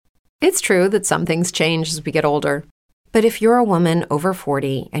It's true that some things change as we get older. But if you're a woman over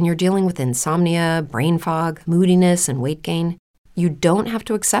 40 and you're dealing with insomnia, brain fog, moodiness, and weight gain, you don't have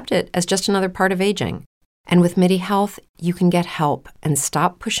to accept it as just another part of aging. And with MIDI Health, you can get help and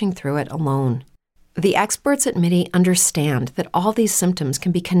stop pushing through it alone. The experts at MIDI understand that all these symptoms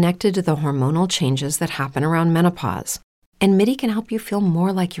can be connected to the hormonal changes that happen around menopause, and MIDI can help you feel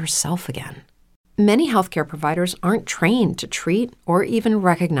more like yourself again. Many healthcare providers aren't trained to treat or even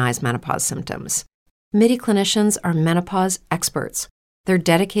recognize menopause symptoms. MIDI clinicians are menopause experts. They're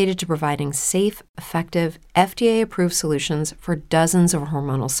dedicated to providing safe, effective, FDA-approved solutions for dozens of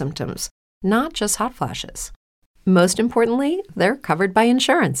hormonal symptoms, not just hot flashes. Most importantly, they're covered by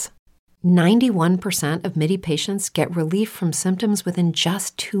insurance. 91% of MIDI patients get relief from symptoms within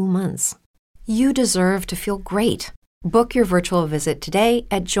just 2 months. You deserve to feel great. Book your virtual visit today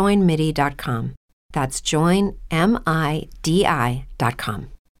at joinmidi.com. That's joinmidi.com.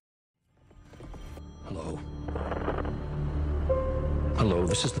 Hello? Hello,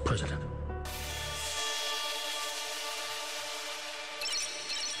 this is the president.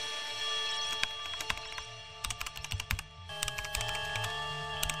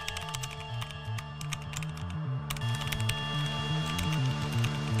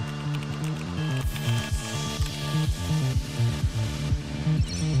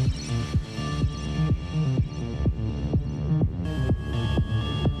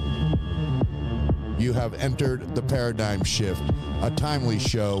 You have entered the paradigm shift, a timely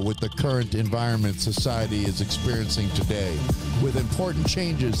show with the current environment society is experiencing today. With important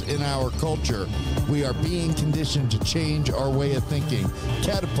changes in our culture, we are being conditioned to change our way of thinking,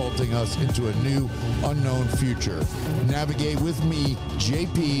 catapulting us into a new, unknown future. Navigate with me,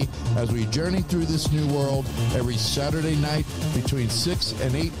 JP, as we journey through this new world every Saturday night between 6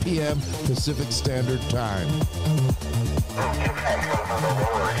 and 8 p.m. Pacific Standard Time.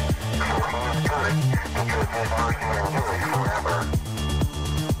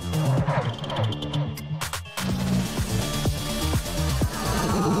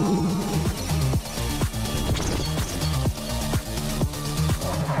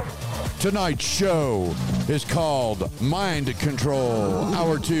 Tonight's show is called Mind Control.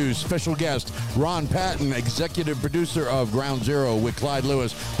 Hour 2 special guest Ron Patton, executive producer of Ground Zero with Clyde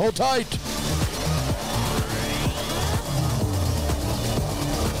Lewis. Hold tight.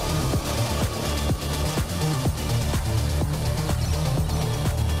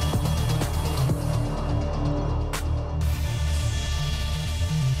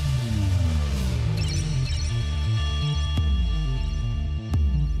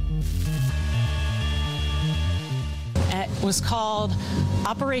 Was called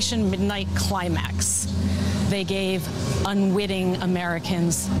Operation Midnight Climax. They gave unwitting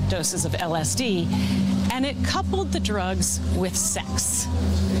Americans doses of LSD, and it coupled the drugs with sex.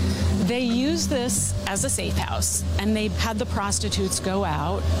 They used this as a safe house, and they had the prostitutes go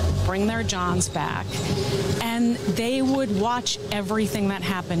out, bring their johns back, and they would watch everything that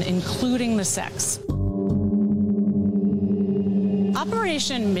happened, including the sex.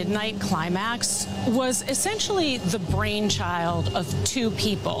 Operation Midnight Climax was essentially the brainchild of two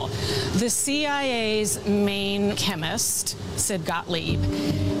people. The CIA's main chemist, Sid Gottlieb,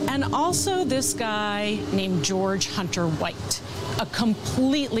 and also this guy named George Hunter White, a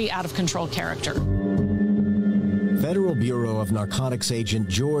completely out-of-control character. Federal Bureau of Narcotics agent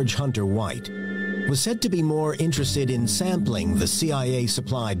George Hunter White was said to be more interested in sampling the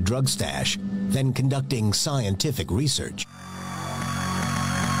CIA-supplied drug stash than conducting scientific research.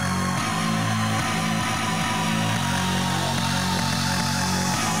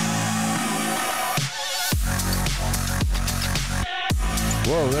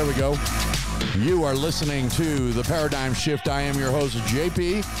 Whoa, there we go. You are listening to The Paradigm Shift. I am your host,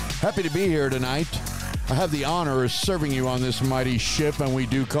 JP. Happy to be here tonight. I have the honor of serving you on this mighty ship, and we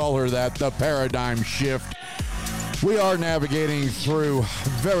do call her that, The Paradigm Shift. We are navigating through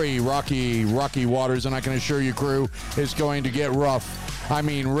very rocky waters, and I can assure you, crew, it's going to get rough. I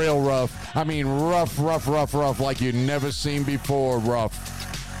mean, real rough. I mean, rough, like you've never seen before rough.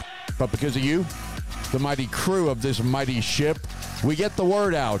 But because of you, the mighty crew of this mighty ship, we get the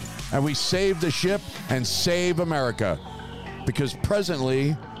word out, and we save the ship and save America. Because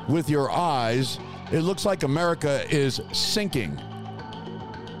presently, with your eyes, it looks like America is sinking.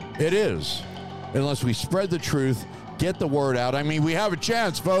 It is. Unless we spread the truth, get the word out. I mean, we have a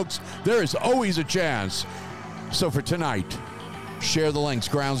chance, folks. There is always a chance. So for tonight, share the links,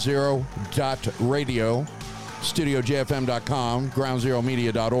 groundzero.radio, studiojfm.com,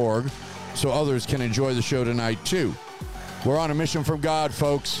 groundzeromedia.org, so others can enjoy the show tonight, too. We're on a mission from God,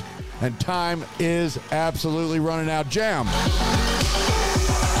 folks, and time is absolutely running out. Jam.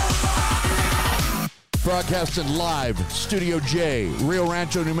 Broadcasting live, Studio J, Rio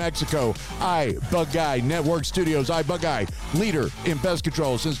Rancho, New Mexico. iBugeye Network Studios. iBugeye, leader in pest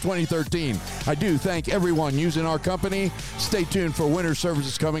control since 2013. I do thank everyone using our company. Stay tuned for winter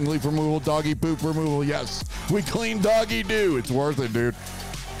services coming. Leaf removal, doggy poop removal. Yes, we clean doggy do. It's worth it, dude.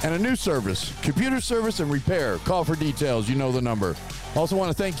 And a new service, computer service and repair. Call for details. You know the number. Also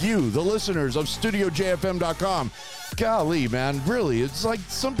want to thank you, the listeners of StudioJFM.com. Golly, man, really, it's like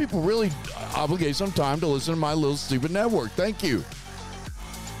some people really obligate some time to listen to my little stupid network. Thank you.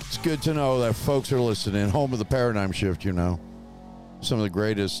 It's good to know that folks are listening. Home of the Paradigm Shift, you know. Some of the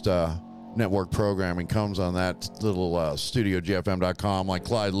greatest network programming comes on that little StudioJFM.com, like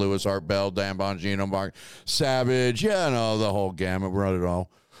Clyde Lewis, Art Bell, Dan Bongino, Mark Savage. Yeah, no, the whole gamut. Run it all.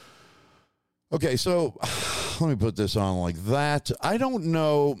 Okay, so let me put this on like that. I don't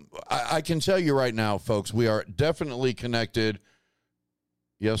know. I can tell you right now, folks, we are definitely connected.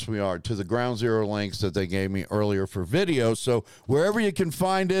 Yes, we are, to the Ground Zero links that they gave me earlier for video. So wherever you can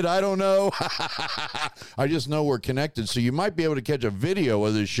find it, I don't know. I just know we're connected. So you might be able to catch a video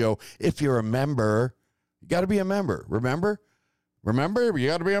of this show if you're a member. You got to be a member. Remember? You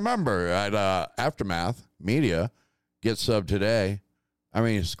got to be a member at Aftermath Media. Get sub today. I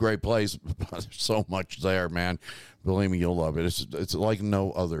mean, it's a great place. There's so much there, man. Believe me, you'll love it. It's like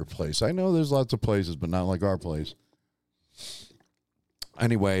no other place. I know there's lots of places, but not like our place.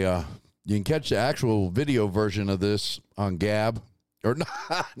 Anyway, you can catch the actual video version of this on Gab. Or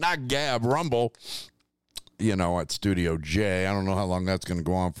not Gab, Rumble. You know, at Studio J. I don't know how long that's going to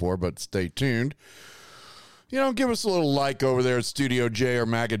go on for, but stay tuned. You know, give us a little like over there at Studio J or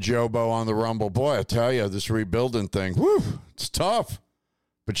Maga Jobo on the Rumble. Boy, I tell you, this rebuilding thing, whew, it's tough.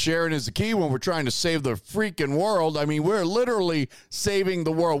 But sharing is the key when we're trying to save the freaking world. I mean, we're literally saving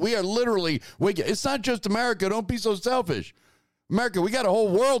the world. We are literally, it's not just America. Don't be so selfish. America, we got a whole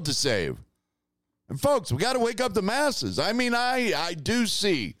world to save. And folks, we got to wake up the masses. I mean, I do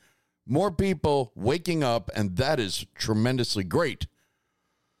see more people waking up, and that is tremendously great.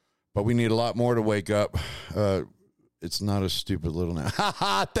 But we need a lot more to wake up. It's not a stupid little now. Ha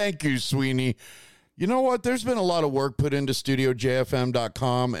ha, thank you, Sweeney. You know what? There's been a lot of work put into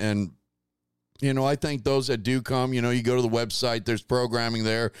StudioJFM.com, and, you know, I think those that do come, you know, you go to the website, there's programming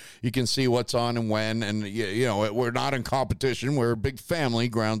there. You can see what's on and when, and, you know, we're not in competition. We're a big family,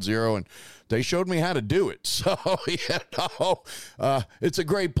 Ground Zero, and they showed me how to do it. So, you know, it's a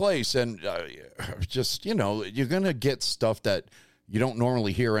great place, and just, you know, you're going to get stuff that you don't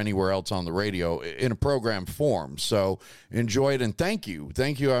normally hear anywhere else on the radio in a program form. So enjoy it, and thank you.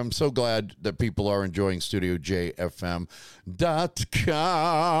 Thank you. I'm so glad that people are enjoying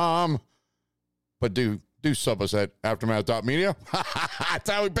StudioJFM.com. But do sub us at aftermath.media. That's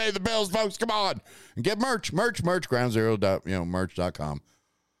how we pay the bills, folks. Come on. And get merch, groundzero.merch.com.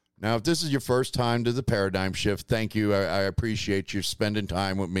 Now, if this is your first time to the Paradigm Shift, thank you. I appreciate you spending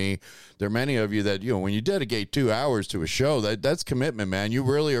time with me. There are many of you that, you know, when you dedicate 2 hours to a show, that's commitment, man. You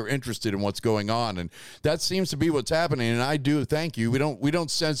really are interested in what's going on, and that seems to be what's happening, and I do thank you. We don't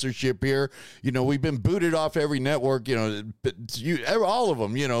censorship here. You know, we've been booted off every network, you know, all of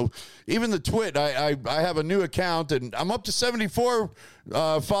them, you know, even the Twit. I have a new account, and I'm up to 74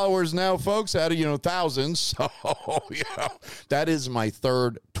 followers now, folks, out of, you know, thousands. So, you know, that is my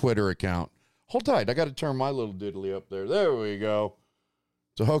third Twitter account. Hold tight. I got to turn my little diddly up there. There we go.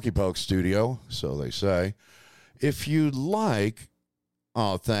 It's a Hokey Poke studio, so they say. If you'd like,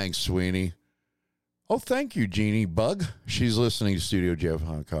 oh, thanks, Sweeney. Oh, thank you, Jeannie Bug. She's listening to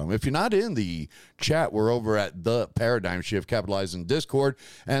StudioJeff.com. If you're not in the chat, we're over at The Paradigm Shift, capitalized in Discord,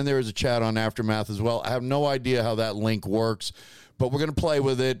 and there is a chat on Aftermath as well. I have no idea how that link works, but we're going to play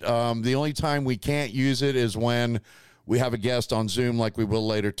with it. The only time we can't use it is when we have a guest on Zoom like we will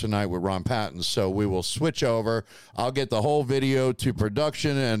later tonight with Ron Patton. So we will switch over. I'll get the whole video to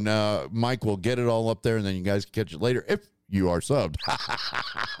production, and Mike will get it all up there, and then you guys can catch it later if you are subbed.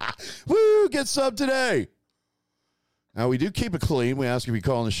 Woo, get subbed today. Now, we do keep it clean. We ask if you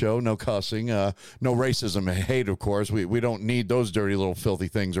call on the show. No cussing, no racism and hate, of course. We don't need those dirty little filthy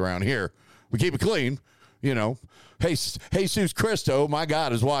things around here. We keep it clean. You know, hey, Jesus Christo, my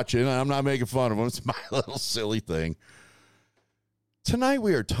God, is watching. I'm not making fun of him. It's my little silly thing. Tonight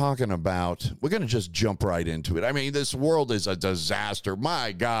we are talking about, we're going to just jump right into it. I mean, this world is a disaster.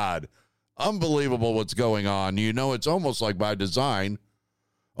 My God, unbelievable what's going on. You know, it's almost like by design,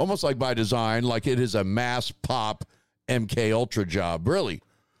 like it is a mass pop MK Ultra job, really.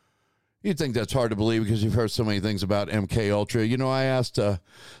 You'd think that's hard to believe because you've heard so many things about MK Ultra. You know, I asked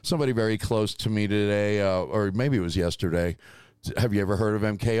somebody very close to me today, or maybe it was yesterday, have you ever heard of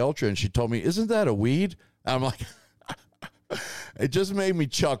MK Ultra? And she told me, isn't that a weed? I'm like, It just made me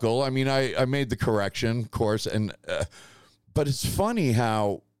chuckle. I mean, I made the correction, of course, and but it's funny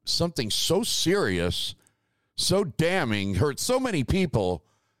how something so serious, so damning, hurts so many people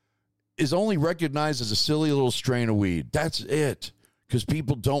is only recognized as a silly little strain of weed. That's it. Because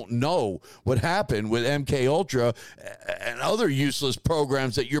people don't know what happened with MK Ultra and other useless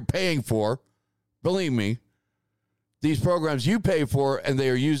programs that you're paying for. Believe me, these programs you pay for and they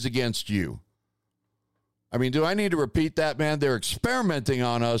are used against you. I mean, do I need to repeat that, man? They're experimenting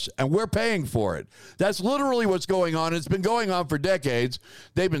on us and we're paying for it. That's literally what's going on. It's been going on for decades.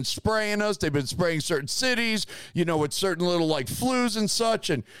 They've been spraying us. They've been spraying certain cities, with certain little like flus and such.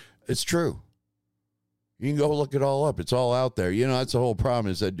 And it's true. You can go look it all up. It's all out there. That's the whole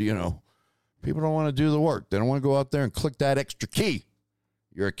problem is that, people don't want to do the work. They don't want to go out there and click that extra key.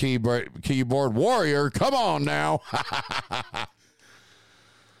 You're a keyboard warrior. Come on now.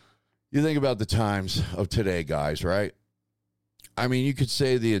 You think about the times of today, guys, right? I mean, you could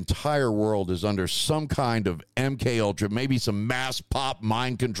say the entire world is under some kind of MK Ultra, maybe some mass pop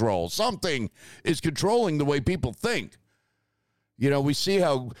mind control. Something is controlling the way people think. We see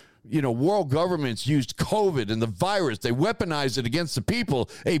how world governments used COVID and the virus. They weaponized it against the people,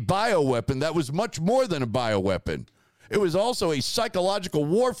 a bioweapon that was much more than a bioweapon. It was also a psychological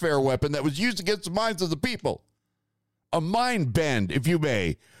warfare weapon that was used against the minds of the people. A mind bend, if you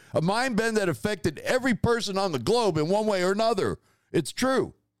may. A mind bend that affected every person on the globe in one way or another. It's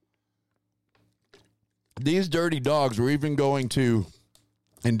true. These dirty dogs were even going to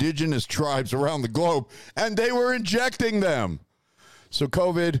indigenous tribes around the globe, and they were injecting them. So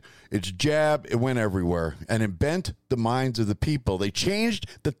COVID, its jab, it went everywhere, and it bent the minds of the people. They changed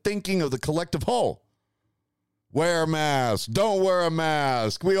the thinking of the collective whole. Wear a mask. Don't wear a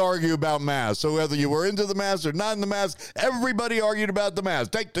mask. We argue about masks. So whether you were into the mask or not in the mask, everybody argued about the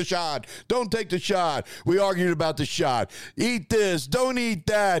mask. Take the shot. Don't take the shot. We argued about the shot. Eat this. Don't eat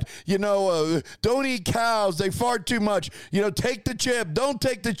that. Don't eat cows. They fart too much. Take the chip. Don't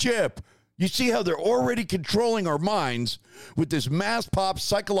take the chip. You see how they're already controlling our minds with this mass pop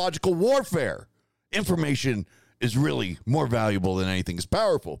psychological warfare. Information is really more valuable than anything. It's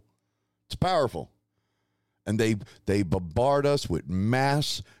powerful. It's powerful. And they bombard us with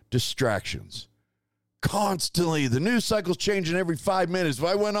mass distractions. Constantly. The news cycle's changing every 5 minutes. If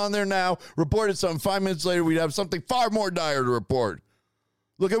I went on there now, reported something, 5 minutes later, we'd have something far more dire to report.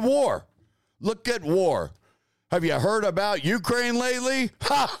 Look at war. Look at war. Have you heard about Ukraine lately?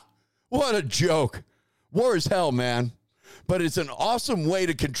 Ha! What a joke. War is hell, man. But it's an awesome way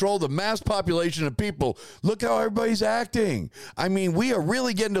to control the mass population of people. Look how everybody's acting. I mean, we are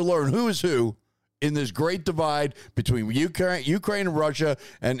really getting to learn who is who in this great divide between Ukraine and Russia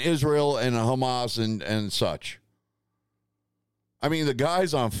and Israel and Hamas and such. I mean, the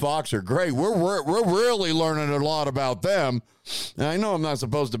guys on Fox are great. We're really learning a lot about them. And I know I'm not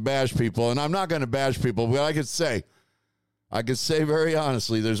supposed to bash people, and I'm not going to bash people, but I could say very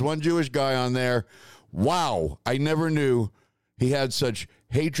honestly, there's one Jewish guy on there. Wow, I never knew he had such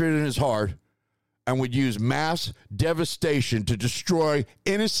hatred in his heart and would use mass devastation to destroy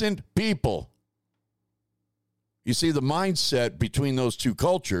innocent people. You see, the mindset between those two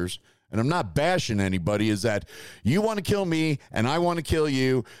cultures, and I'm not bashing anybody, is that you want to kill me and I want to kill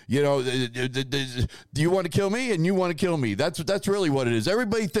you. You want to kill me and you want to kill me. That's really what it is.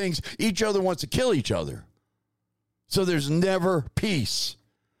 Everybody thinks each other wants to kill each other. So there's never peace.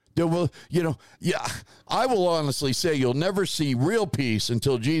 I will honestly say you'll never see real peace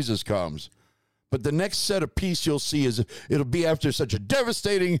until Jesus comes. But the next set of peace you'll see it'll be after such a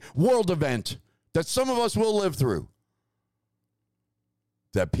devastating world event that some of us will live through.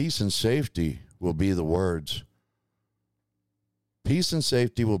 That peace and safety will be the words. Peace and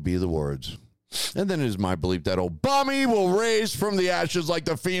safety will be the words. And then it is my belief that Obama will rise from the ashes like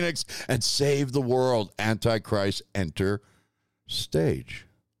the phoenix and save the world. Antichrist enter stage.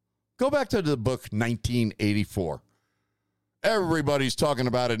 Go back to the book 1984. Everybody's talking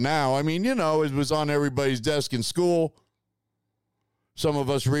about it now. I mean, it was on everybody's desk in school. Some of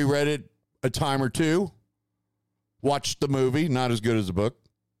us reread it a time or two. Watched the movie, not as good as the book.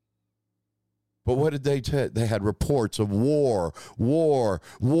 But what did they tell? They had reports of war,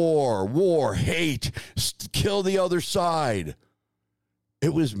 hate, kill the other side.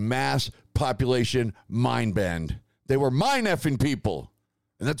 It was mass population mind bend. They were mind effing people.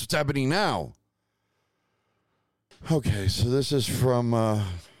 And that's what's happening now. Okay, so this is from,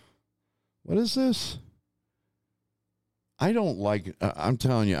 what is this? I don't like, I'm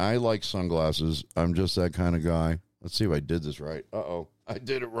telling you, I like sunglasses. I'm just that kind of guy. Let's see if I did this right. Uh-oh, I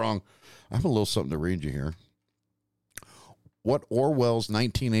did it wrong. I have a little something to read you here. what Orwell's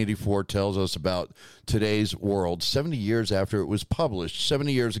 1984 tells us about today's world 70 years after it was published.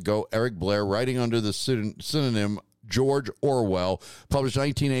 70 years ago, Eric Blair, writing under the synonym George Orwell, published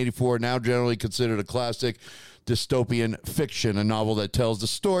 1984, now generally considered a classic dystopian fiction, a novel that tells the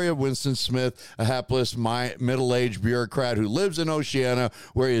story of Winston Smith, a hapless middle-aged bureaucrat who lives in Oceania,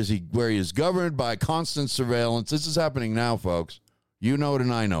 where he is governed by constant surveillance. This is happening now, folks. You know it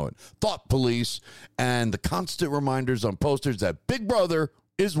and I know it. Thought police and the constant reminders on posters that Big Brother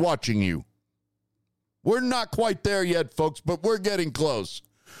is watching you. We're not quite there yet, folks, but we're getting close.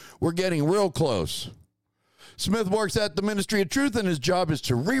 We're getting real close. Smith works at the Ministry of Truth, and his job is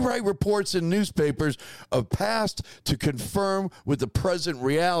to rewrite reports in newspapers of past to confirm with the present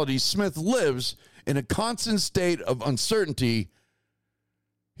reality. Smith lives in a constant state of uncertainty.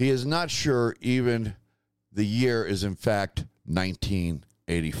 He is not sure even the year is, in fact,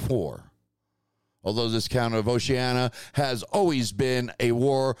 1984. Although this count of Oceania has always been a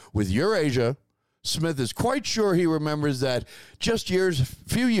war with Eurasia, Smith is quite sure he remembers that just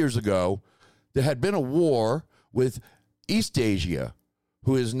few years ago, there had been a war with Eastasia,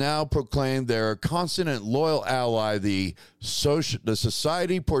 who is now proclaimed their constant and loyal ally, the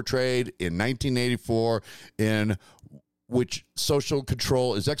society portrayed in 1984, in which social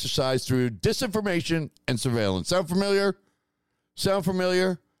control is exercised through disinformation and surveillance. Sound familiar? Sound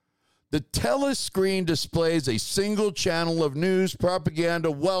familiar? The telescreen displays a single channel of news, propaganda,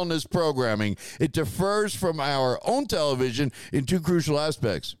 wellness programming. It differs from our own television in two crucial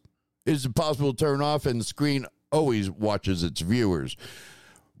aspects. It is impossible to turn off, and the screen always watches its viewers.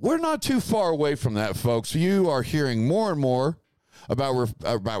 We're not too far away from that, folks. You are hearing more and more about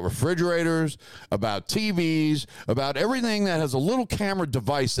refrigerators, about TVs, about everything that has a little camera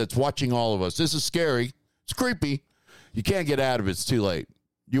device that's watching all of us. This is scary. It's creepy. You can't get out of it. It's too late.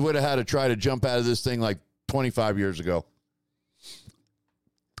 You would have had to try to jump out of this thing like 25 years ago.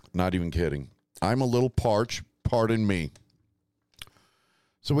 Not even kidding. I'm a little parched. Pardon me.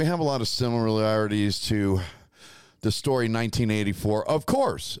 So we have a lot of similarities to the story 1984. Of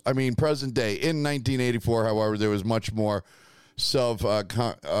course. I mean, present day. In 1984, however, there was much more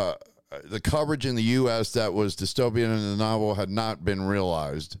the coverage in the U.S. that was dystopian in the novel had not been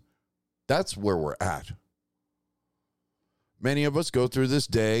realized. That's where we're at. Many of us go through this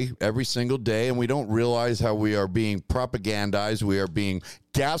day every single day, and we don't realize how we are being propagandized. We are being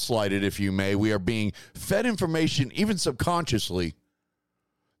gaslighted, if you may. We are being fed information, even subconsciously,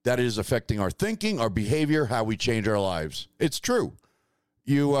 that is affecting our thinking, our behavior, how we change our lives. It's true.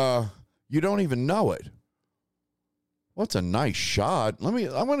 You don't even know it. What's a nice shot? I'm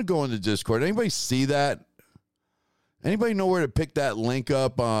going to go into Discord. Anybody see that? Anybody know where to pick that link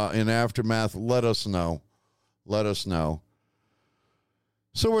up in Aftermath? Let us know. Let us know.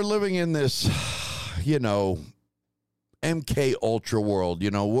 So we're living in this, MK Ultra world.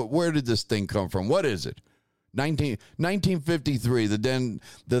 Where did this thing come from? What is it? 1953,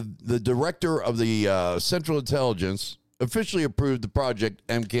 the director of the Central Intelligence officially approved the project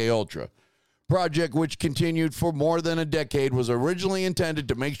MK Ultra. Project, which continued for more than a decade, was originally intended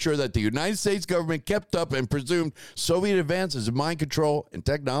to make sure that the United States government kept up and presumed Soviet advances in mind control and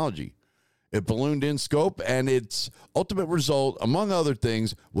technology. It ballooned in scope, and its ultimate result, among other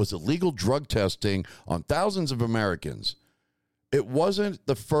things, was illegal drug testing on thousands of Americans. It wasn't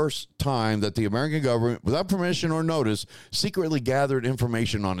the first time that the American government, without permission or notice, secretly gathered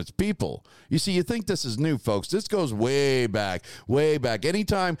information on its people. You see, you think this is new, folks. This goes way back, way back.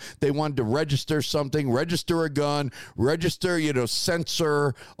 Anytime they wanted to register something, register a gun, register,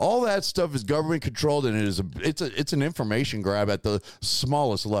 censor, all that stuff is government controlled, and it's an information grab at the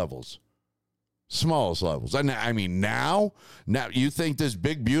smallest levels. Smallest levels. And I mean, now you think this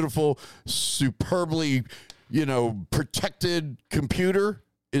big, beautiful, superbly, protected computer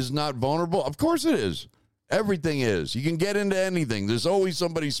is not vulnerable? Of course it is. Everything is. You can get into anything. There's always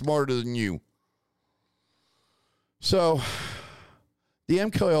somebody smarter than you. So the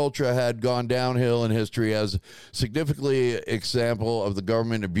MK Ultra had gone downhill in history as significantly example of the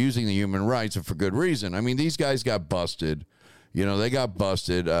government abusing the human rights, and for good reason. I mean, these guys got busted. They got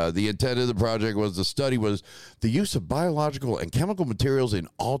busted. The intent of the project was the use of biological and chemical materials in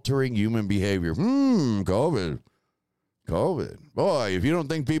altering human behavior. COVID. Boy, if you don't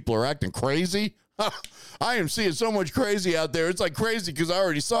think people are acting crazy, I am seeing so much crazy out there. It's like crazy because I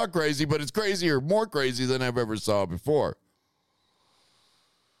already saw crazy, but it's crazier, more crazy than I've ever saw before.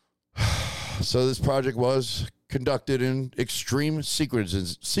 So this project was conducted in extreme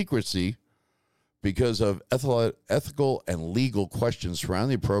secrecy because of ethical and legal questions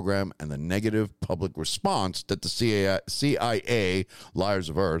surrounding the program and the negative public response that the CIA, Liars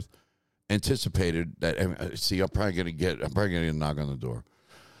of Earth, anticipated that. See, I'm probably gonna get a knock on the door.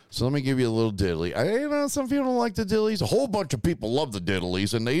 So let me give you a little diddly. Some people don't like the diddlies. A whole bunch of people love the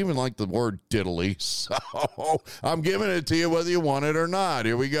diddlies, and they even like the word diddly. So I'm giving it to you whether you want it or not.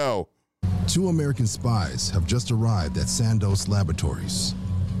 Here we go. 2 American spies have just arrived at Sandoz Laboratories,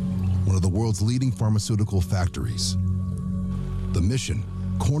 one of the world's leading pharmaceutical factories. The mission: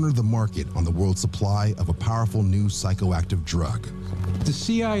 corner the market on the world's supply of a powerful new psychoactive drug. The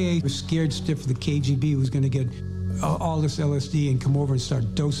CIA was scared stiff the KGB was going to get all this LSD and come over and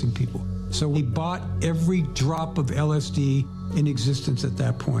start dosing people. So we bought every drop of LSD in existence at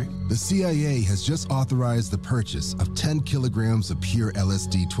that point. The CIA has just authorized the purchase of 10 kilograms of pure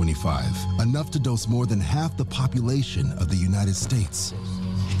LSD-25, enough to dose more than half the population of the United States.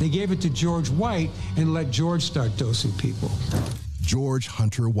 They gave it to George White and let George start dosing people. George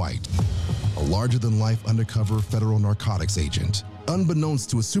Hunter White, a larger-than-life undercover federal narcotics agent. Unbeknownst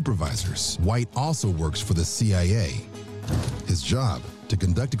to his supervisors, White also works for the CIA. His job: to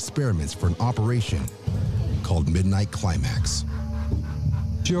conduct experiments for an operation called Midnight Climax.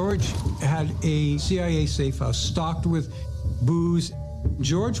 George had a CIA safe house stocked with booze.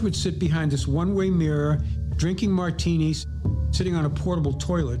 George would sit behind this one-way mirror, drinking martinis, sitting on a portable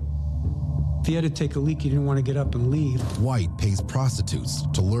toilet. If he had to take a leak, he didn't want to get up and leave. White pays prostitutes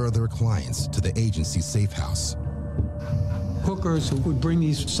to lure their clients to the agency's safe house. Hookers who would bring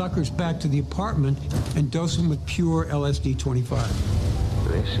these suckers back to the apartment and dose them with pure LSD-25.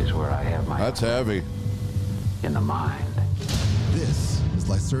 This is where I have my... That's heavy. In the mind. This is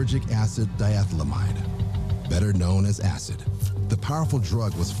lysergic acid diethylamide, better known as acid. The powerful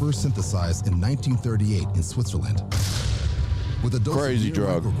drug was first synthesized in 1938 in Switzerland. With a dose Crazy of mere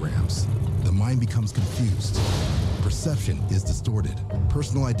drug. micrograms, the mind becomes confused. Perception is distorted.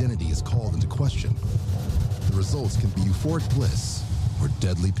 Personal identity is called into question. The results can be euphoric bliss or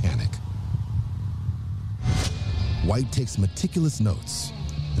deadly panic. White takes meticulous notes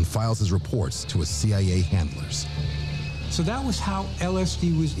and files his reports to his CIA handlers. So that was how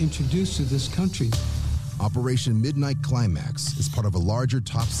LSD was introduced to this country. Operation Midnight Climax is part of a larger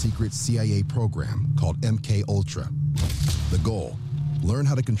top-secret CIA program called MK Ultra. The goal: learn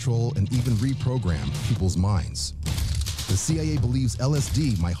how to control and even reprogram people's minds. The CIA believes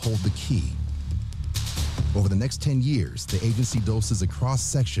LSD might hold the key. Over the next 10 years, the agency doses a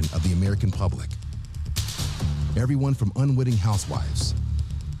cross-section of the American public. Everyone from unwitting housewives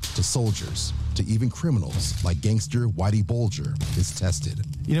to soldiers to even criminals like gangster Whitey Bulger is tested.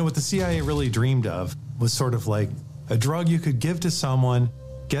 You know, what the CIA really dreamed of was sort of like a drug you could give to someone,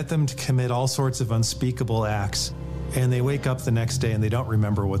 get them to commit all sorts of unspeakable acts, and they wake up the next day and they don't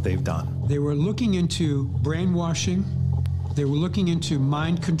remember what they've done. They were looking into brainwashing. They were looking into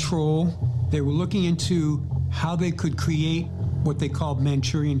mind control. They were looking into how they could create what they called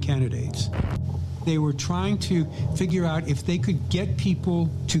Manchurian candidates. They were trying to figure out if they could get people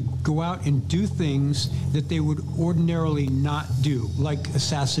to go out and do things that they would ordinarily not do, like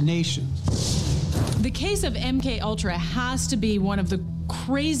assassinations. The case of MK Ultra has to be one of the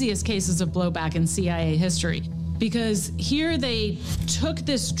craziest cases of blowback in CIA history, because here they took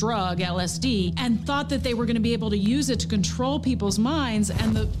this drug, LSD, and thought that they were going to be able to use it to control people's minds.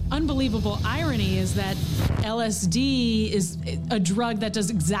 And the unbelievable irony is that LSD is a drug that does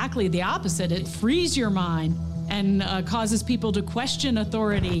exactly the opposite. It frees your mind and causes people to question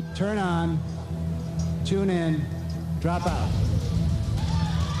authority. Turn on, tune in, drop out.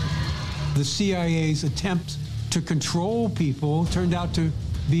 The CIA's attempt to control people turned out to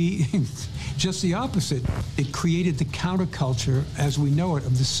be just the opposite. It created the counterculture as we know it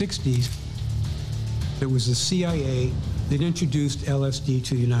of the 60s. It was the CIA that introduced LSD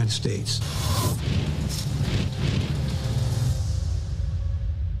to the United States.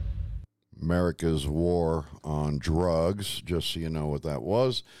 America's war on drugs, just so you know what that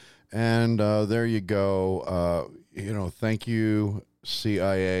was. And there you go. Thank you,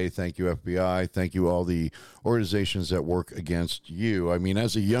 CIA. Thank you, FBI. Thank you, all the organizations that work against you. I mean,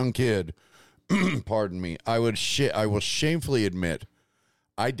 as a young kid, pardon me, I will shamefully admit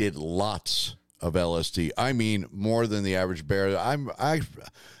I did lots of LSD. I mean, more than the average bear. I'm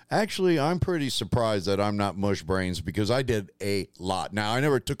pretty surprised that I'm not mush brains, because I did a lot. Now, I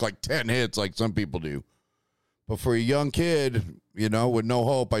never took like 10 hits like some people do. But for a young kid, with no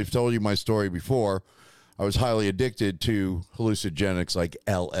hope, I've told you my story before, I was highly addicted to hallucinogenics like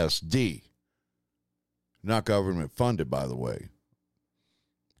LSD. Not government funded, by the way.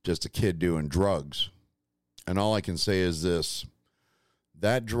 Just a kid doing drugs. And all I can say is this: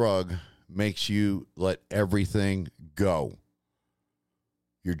 that drug makes you let everything go.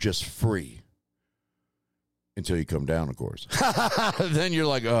 You're just free. Until you come down, of course. Then you're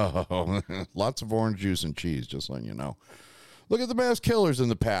like, oh, lots of orange juice and cheese, just letting you know. Look at the mass killers in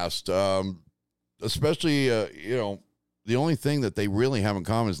the past, especially, the only thing that they really have in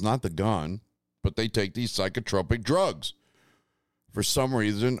common is not the gun, but they take these psychotropic drugs for some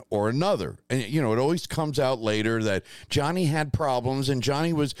reason or another. And, it always comes out later that Johnny had problems, and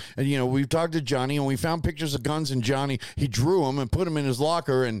Johnny was, and, we've talked to Johnny, and we found pictures of guns, and Johnny, he drew them and put them in his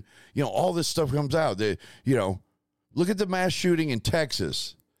locker, and, all this stuff comes out. Look at the mass shooting in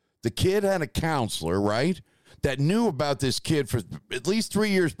Texas. The kid had a counselor, right, that knew about this kid for at least 3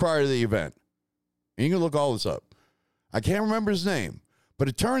 years prior to the event. And you can look all this up. I can't remember his name. But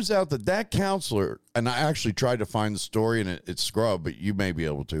it turns out that counselor, and I actually tried to find the story, and it's scrubbed, but you may be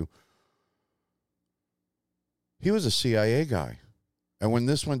able to. He was a CIA guy. And when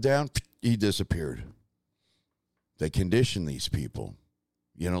this went down, he disappeared. They conditioned these people.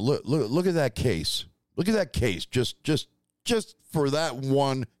 Look at that case. Look at that case, just for that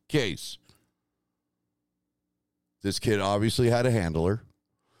one case. This kid obviously had a handler.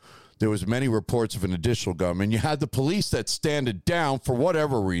 There was many reports of an additional gunman. You had the police that standed down for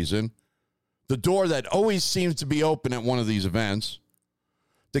whatever reason. The door that always seems to be open at one of these events.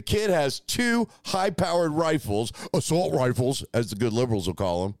 The kid has 2 high-powered rifles, assault rifles, as the good liberals will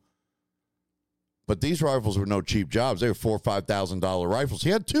call them. But these rifles were no cheap jobs. They were $4,000 or $5,000 rifles. He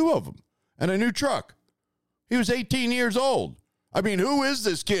had 2 of them and a new truck. He was 18 years old. I mean, who is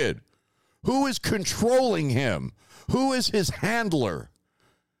this kid? Who is controlling him? Who is his handler?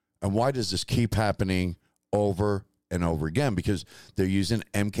 And why does this keep happening over and over again? Because they're using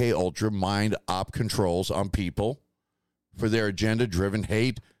MK Ultra mind op controls on people for their agenda-driven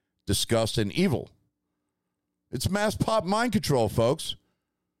hate, disgust, and evil. It's mass pop mind control, folks.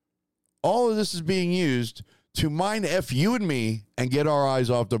 All of this is being used to mind F you and me and get our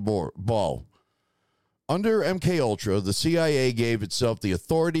eyes off the ball. Under MK Ultra, the CIA gave itself the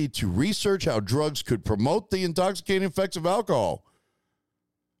authority to research how drugs could promote the intoxicating effects of alcohol,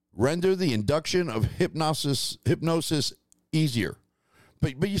 render the induction of hypnosis easier.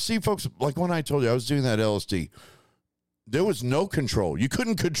 But you see, folks, like when I told you I was doing that LSD, there was no control. You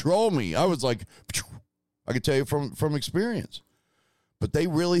couldn't control me. I was like, I could tell you from experience. But they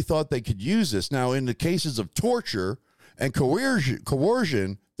really thought they could use this. Now, in the cases of torture and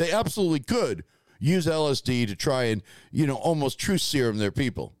coercion, they absolutely could use LSD to try and, almost truth serum their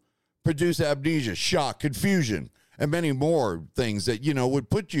people, produce amnesia, shock, confusion, and many more things that, would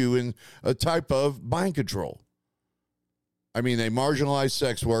put you in a type of mind control. I mean, they marginalized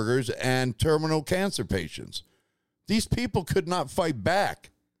sex workers and terminal cancer patients. These people could not fight back.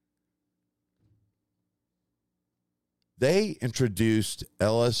 They introduced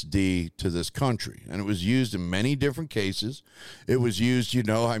LSD to this country, and it was used in many different cases. It was used,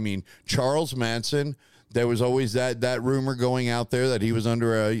 Charles Manson. There was always that rumor going out there that he was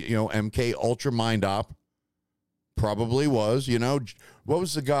under a, MK Ultra mind op. Probably was, What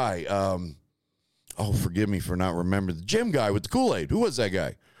was the guy? Forgive me for not remembering. The gym guy with the Kool-Aid. Who was that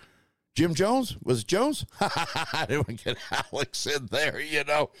guy? Jim Jones? Was it Jones? I didn't get Alex in there,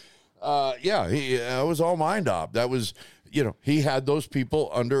 it was all mind op. That was, he had those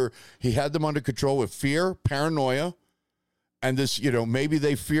people he had them under control with fear, paranoia, and this, maybe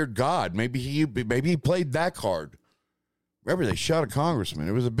they feared God. Maybe he played that card. Remember, they shot a congressman.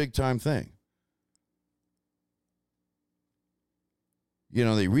 It was a big time thing.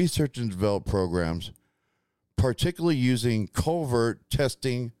 They researched and developed programs, particularly using covert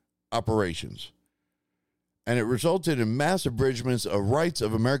testing operations. And it resulted in mass abridgments of rights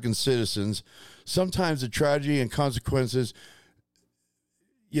of American citizens, sometimes the tragedy and consequences,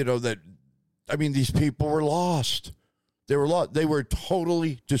 these people were lost. They were lost. They were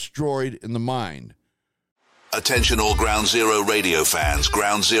totally destroyed in the mind. Attention all Ground Zero radio fans.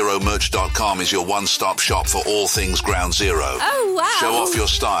 GroundZeroMerch.com is your one-stop shop for all things Ground Zero. Oh, wow. Show off your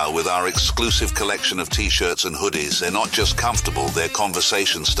style with our exclusive collection of t-shirts and hoodies. They're not just comfortable, they're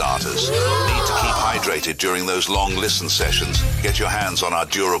conversation starters. Need to keep hydrated during those long listen sessions? Get your hands on our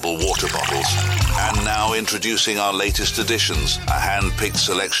durable water bottles. And now introducing our latest editions, a hand-picked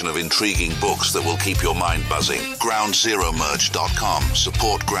selection of intriguing books that will keep your mind buzzing. GroundZeroMerch.com.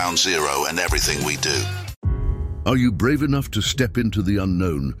 Support Ground Zero and everything we do. Are you brave enough to step into the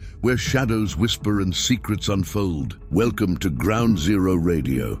unknown, where shadows whisper and secrets unfold? Welcome to Ground Zero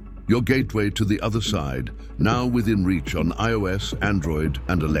Radio, your gateway to the other side, now within reach on iOS, Android,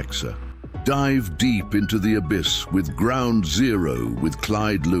 and Alexa. Dive deep into the abyss with Ground Zero with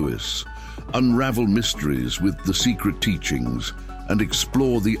Clyde Lewis. Unravel mysteries with The Secret Teachings, and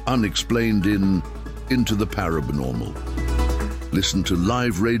explore the unexplained in Into the Paranormal. Listen to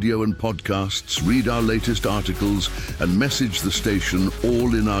live radio and podcasts, read our latest articles, and message the station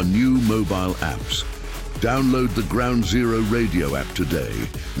all in our new mobile apps. Download the Ground Zero Radio app today,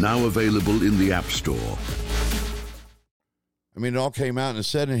 now available in the App Store. I mean, it all came out in a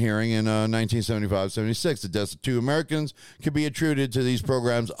Senate hearing in 1975-76. The deaths of 2 Americans could be attributed to these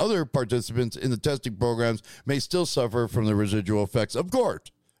programs. Other participants in the testing programs may still suffer from the residual effects. Of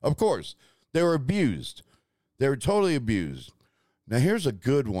course. They were abused. They were totally abused. Now, here's a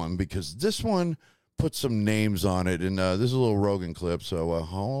good one, because this one put some names on it, and this is a little Rogan clip, so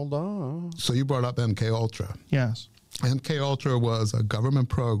hold on. So you brought up MK Ultra. Yes. MK Ultra was a government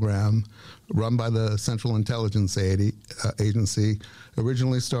program run by the Central Intelligence Agency.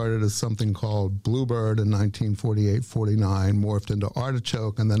 Originally started as something called Bluebird in 1948-49, morphed into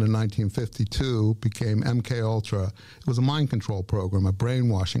Artichoke, and then in 1952 became MK Ultra. It was a mind control program, a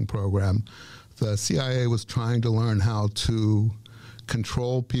brainwashing program. The CIA was trying to learn how to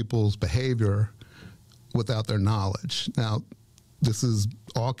control people's behavior without their knowledge. Now, this is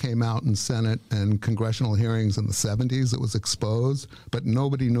all came out in Senate and congressional hearings in the 70s. It was exposed, but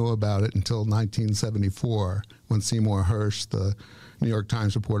nobody knew about it until 1974 when Seymour Hersh, the New York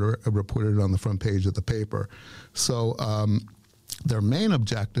Times reporter, reported it on the front page of the paper. So their main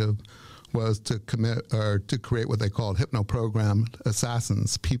objective was to create what they called hypno-programmed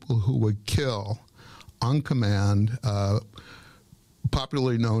assassins, people who would kill on command,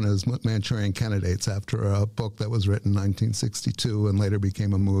 popularly known as Manchurian Candidates, after a book that was written in 1962 and later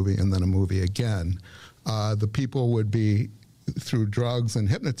became a movie and then a movie again. The people would be, through drugs and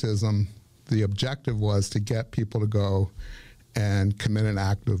hypnotism, the objective was to get people to go and commit an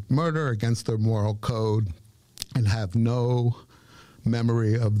act of murder against their moral code and have no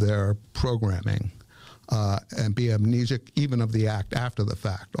memory of their programming and be amnesic even of the act after the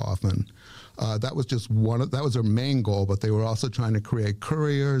fact often. That was just that was their main goal, but they were also trying to create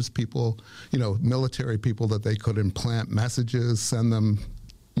couriers, people, military people that they could implant messages, send them,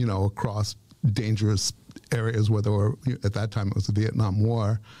 across dangerous areas where there were, at that time it was the Vietnam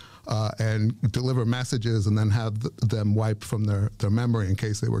War, and deliver messages and then have them wiped from their memory in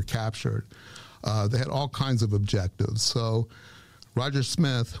case they were captured. They had all kinds of objectives. So Roger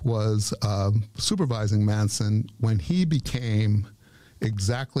Smith was supervising Manson when he became he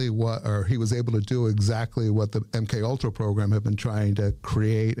was able to do exactly what the MK Ultra program had been trying to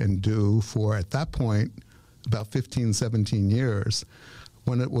create and do for, at that point, about 15, 17 years.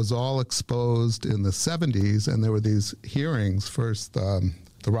 When it was all exposed in the 70s, and there were these hearings, first the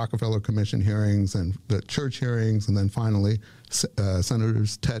Rockefeller Commission hearings and the church hearings, and then finally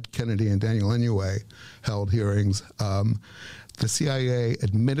Senators Ted Kennedy and Daniel Inouye held hearings. The CIA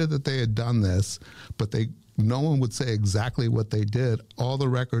admitted that they had done this, but no one would say exactly what they did. All the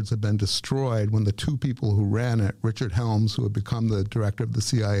records had been destroyed when the 2 people who ran it, Richard Helms, who had become the director of the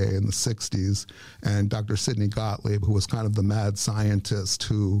CIA in the 60s, and Dr. Sidney Gottlieb, who was kind of the mad scientist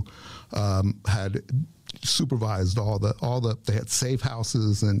who had supervised they had safe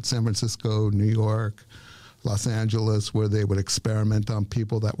houses in San Francisco, New York, Los Angeles, where they would experiment on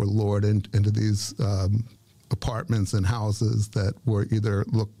people that were lured into these apartments and houses that were either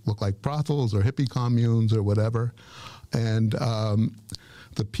look like brothels or hippie communes or whatever. And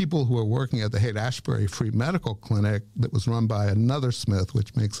the people who were working at the Haight-Ashbury Free Medical Clinic that was run by another Smith,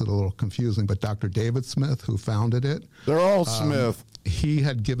 which makes it a little confusing, but Dr. David Smith, who founded it. They're all Smith. He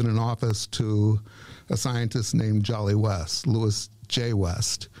had given an office to a scientist named Jolly West, Louis J.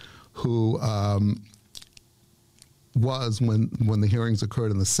 West, who was, when the hearings occurred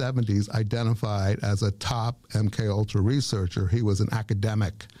in the 70s, identified as a top MK Ultra researcher. He was an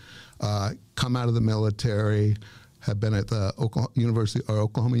academic, come out of the military, had been at the University of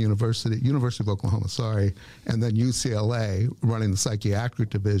Oklahoma, and then UCLA, running the psychiatric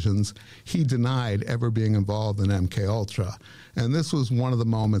divisions. He denied ever being involved in MK Ultra. And this was one of the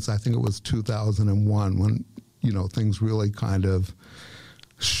moments, I think it was 2001, when, things really kind of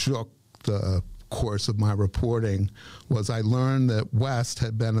shook the course of my reporting. Was I learned that West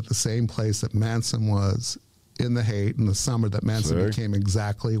had been at the same place that Manson was in the Haight in the summer that Manson became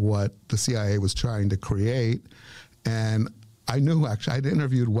exactly what the CIA was trying to create. And I knew, actually, I'd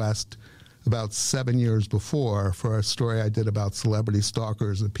interviewed West about 7 years before for a story I did about celebrity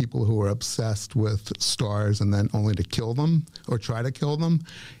stalkers and people who were obsessed with stars and then only to kill them or try to kill them.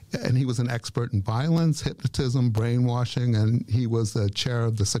 And he was an expert in violence, hypnotism, brainwashing, and he was the chair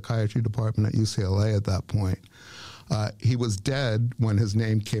of the psychiatry department at UCLA at that point. He was dead when his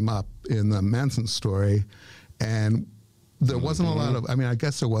name came up in the Manson story, and there wasn't a lot of, I mean, I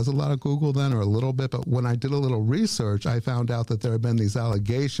guess there was a lot of Google then, or a little bit, but when I did a little research, I found out that there had been these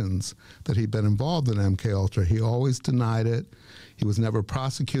allegations that he'd been involved in MKUltra. He always denied it. He was never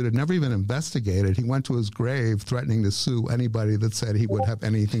prosecuted, never even investigated. He went to his grave threatening to sue anybody that said he would have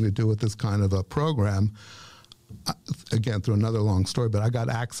anything to do with this kind of a program. Again, through another long story, but I got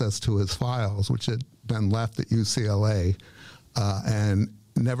access to his files, which had been left at UCLA, and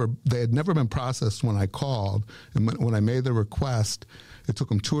they had never been processed when I called. And when I made the request, it took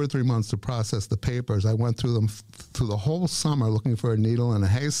them 2 or 3 months to process the papers. I went through them through the whole summer looking for a needle in a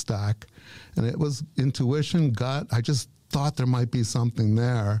haystack, and it was intuition, gut. I just thought there might be something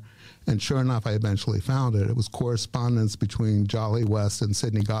there, and sure enough, I eventually found it. It was correspondence between Jolly West and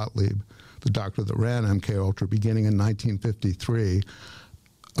Sidney Gottlieb, the doctor that ran MKUltra, beginning in 1953,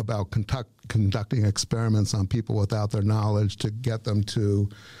 about conducting experiments on people without their knowledge to get them to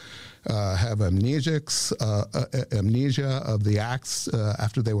have amnesia of the acts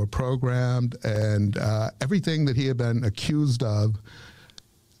after they were programmed, and everything that he had been accused of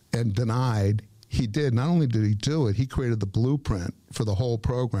and denied, he did. Not only did he do it, he created the blueprint for the whole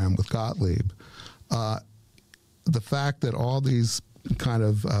program with Gottlieb. The fact that all these kind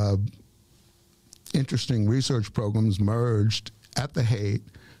of interesting research programs merged at the Haight,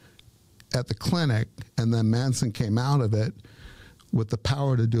 at the clinic, and then Manson came out of it with the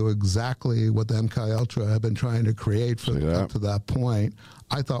power to do exactly what the MKUltra had been trying to create up to that point,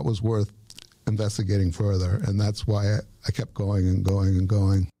 I thought was worth investigating further, and that's why I kept going and going and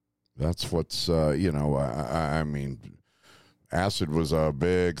going. That's what's, I mean, acid was a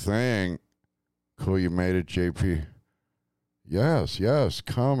big thing. Cool you made it, JP. Yes,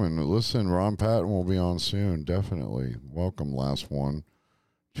 come and listen. Ron Patton will be on soon, definitely. Welcome, last one,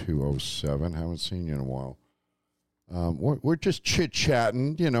 207. Haven't seen you in a while. We're just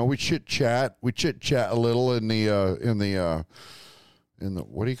chit-chatting, we chit-chat a little in the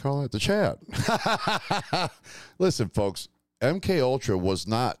what do you call it? The chat. Listen, folks, MKUltra was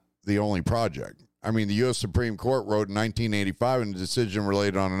not the only project. I mean, the U.S. Supreme Court wrote in 1985 in a decision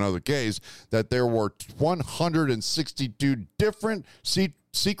related on another case that there were 162 different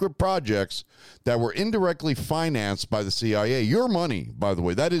secret projects that were indirectly financed by the CIA. Your money, by the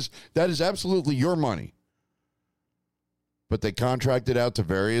way. That is absolutely your money. But they contracted out to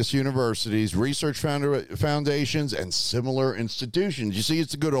various universities, research foundations, and similar institutions. You see,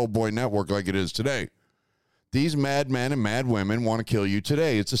 it's a good old boy network like it is today. These madmen and mad women want to kill you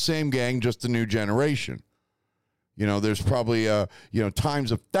today. It's the same gang, just a new generation. There's probably,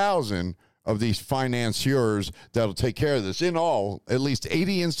 times 1,000 of these financiers that'll take care of this. In all, at least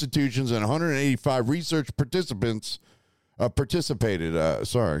 80 institutions and 185 research participants participated.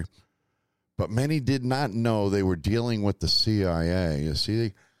 But many did not know they were dealing with the CIA. You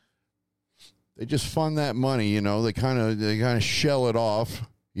see, they just fund that money. They kind of shell it off.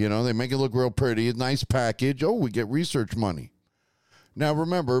 They make it look real pretty, a nice package. Oh, we get research money. Now,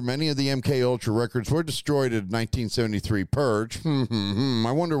 remember, many of the MKUltra records were destroyed in 1973 purge.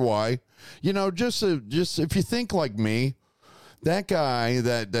 I wonder why. Just if you think like me, that guy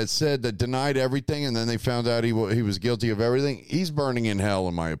that said, that denied everything, and then they found out he was guilty of everything, he's burning in hell,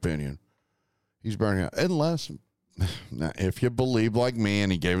 in my opinion. He's burning out. Unless, if you believe like me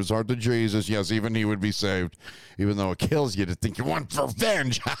and he gave his heart to Jesus, yes, even he would be saved, even though it kills you to think you want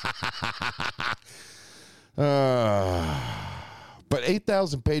revenge. But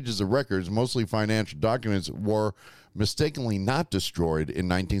 8,000 pages of records, mostly financial documents, were mistakenly not destroyed in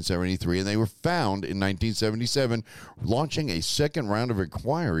 1973, and they were found in 1977, launching a second round of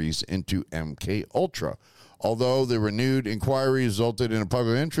inquiries into MKUltra. Although the renewed inquiry resulted in a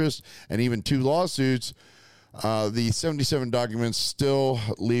public interest and even 2 lawsuits, the 77 documents still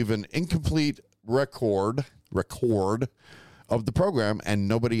leave an incomplete record of the program, and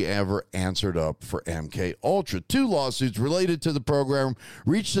nobody ever answered up for MKUltra. 2 lawsuits related to the program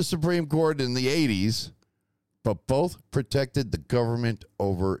reached the Supreme Court in the 80s, but both protected the government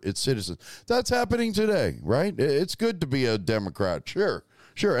over its citizens. That's happening today, right? It's good to be a Democrat, sure,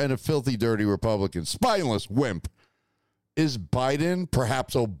 and a filthy, dirty Republican, spineless wimp. Is Biden,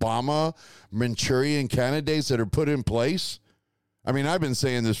 perhaps Obama, Manchurian candidates that are put in place? I mean, I've been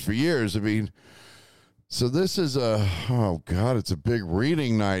saying this for years. So this is it's a big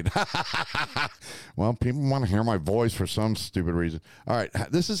reading night. Well, people want to hear my voice for some stupid reason. All right,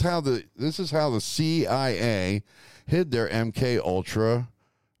 this is how the CIA hid their MKUltra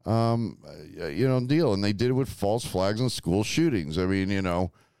deal, and they did it with false flags and school shootings.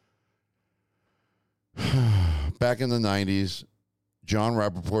 Back in the 90s, John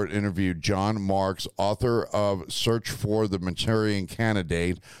Rappaport interviewed John Marks, author of Search for the Manchurian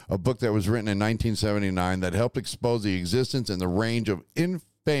Candidate, a book that was written in 1979 that helped expose the existence and the range of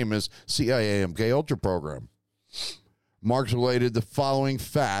infamous CIA MK-Ultra program. Marks related the following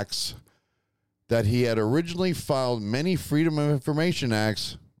facts: that he had originally filed many Freedom of Information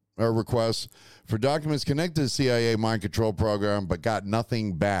Acts requests for documents connected to the CIA mind control program, but got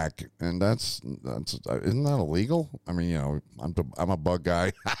nothing back. And that's isn't that illegal? I mean, you know, I'm a bug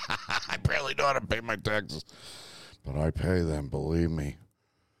guy. I barely know how to pay my taxes, but I pay them, believe me.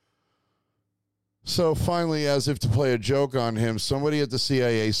 So finally, as if to play a joke on him, somebody at the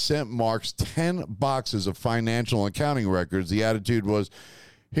CIA sent Marks 10 boxes of financial and accounting records. The attitude was,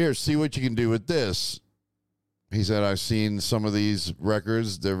 here, see what you can do with this. He said, I've seen some of these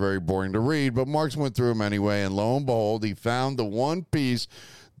records. They're very boring to read, but Marks went through them anyway, and lo and behold, he found the one piece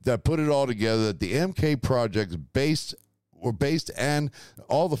that put it all together, that the MK projects were based and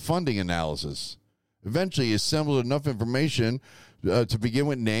all the funding analysis. Eventually, he assembled enough information to begin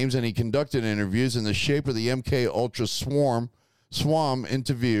with names, and he conducted interviews in the shape of the MK Ultra Swarm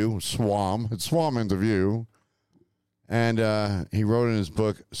interview. And he wrote in his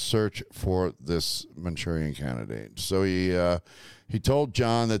book, Search for this Manchurian Candidate. So he told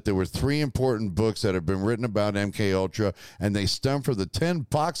John that there were 3 important books that have been written about MKUltra, and they stem from the 10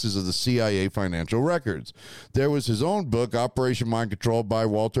 boxes of the CIA financial records. There was his own book, Operation Mind Control by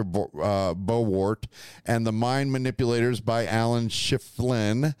Walter Bowart, and The Mind Manipulators by Alan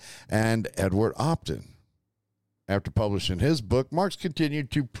Schifflin and Edward Opton. After publishing his book, Marks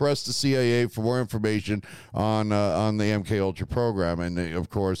continued to press the CIA for more information on the MKUltra program, and of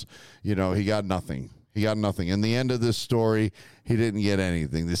course, you know, he got nothing. In the end of this story, he didn't get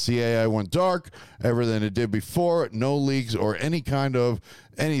anything. The CIA went dark, ever than it did before. No leaks or any kind of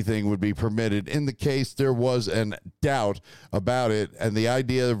anything would be permitted. In the case, there was an doubt about it, and the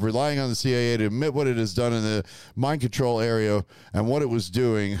idea of relying on the CIA to admit what it has done in the mind control area and what it was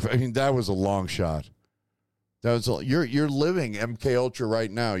doing, I mean, that was a long shot. You're living MKUltra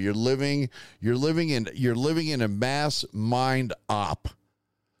right now. You're living in a mass mind op.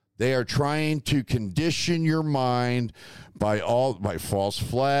 They are trying to condition your mind by false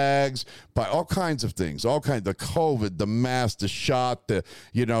flags, by all kinds of things, the COVID, the mask, the shot,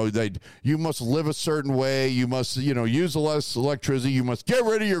 you must live a certain way. You must, use less electricity. You must get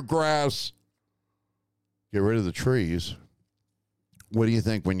rid of your grass, get rid of the trees. What do you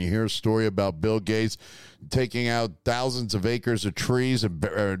think when you hear a story about Bill Gates taking out thousands of acres of trees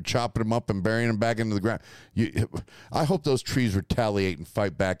and chopping them up and burying them back into the ground? I hope those trees retaliate and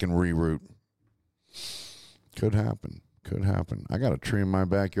fight back and reroot. Could happen. I got a tree in my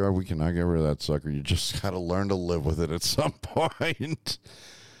backyard. We cannot get rid of that sucker. You just got to learn to live with it at some point.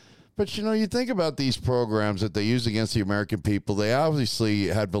 But, you think about these programs that they use against the American people. They obviously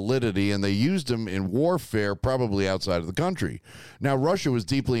had validity, and they used them in warfare probably outside of the country. Now, Russia was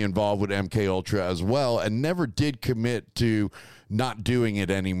deeply involved with MKUltra as well and never did commit to not doing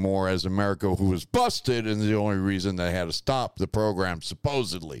it anymore, as America, who was busted, and the only reason they had to stop the program,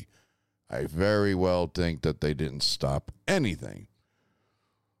 supposedly. I very well think that they didn't stop anything.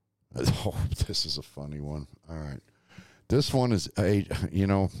 Oh, this is a funny one. All right. This one is,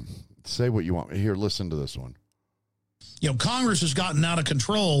 say what you want. Here, listen to this one. Congress has gotten out of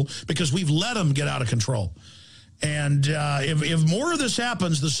control because we've let them get out of control. And if more of this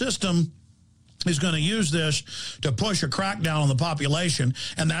happens, the system is going to use this to push a crackdown on the population,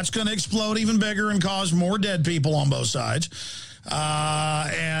 and that's going to explode even bigger and cause more dead people on both sides.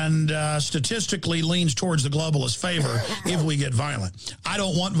 And statistically leans towards the globalist favor if we get violent. I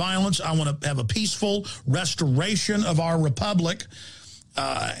don't want violence. I want to have a peaceful restoration of our republic.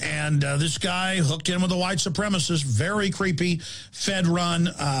 And this guy hooked in with the white supremacists, very creepy, Fed-run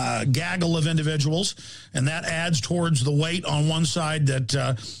gaggle of individuals, and that adds towards the weight on one side that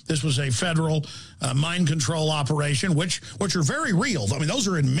this was a federal mind control operation, which are very real. I mean, those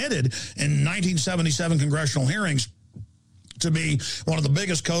are admitted in 1977 congressional hearings to be one of the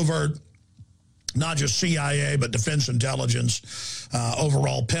biggest covert, not just CIA, but defense intelligence,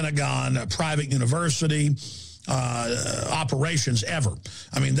 overall Pentagon, private university, operations ever.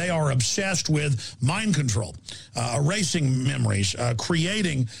 I mean, they are obsessed with mind control, erasing memories,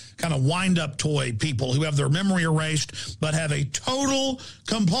 creating kind of wind-up toy people who have their memory erased but have a total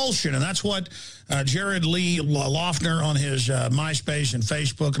compulsion. And that's what Jared Lee Loeffner on his MySpace and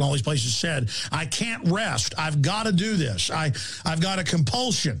Facebook and all these places said. I can't rest. I've got to do this. I've got a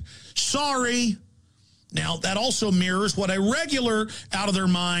compulsion. Sorry. Now, that also mirrors what a regular,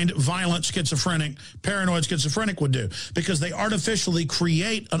 out-of-their-mind, violent, schizophrenic, paranoid schizophrenic would do, because they artificially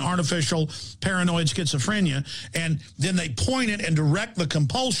create an artificial paranoid schizophrenia, and then they point it and direct the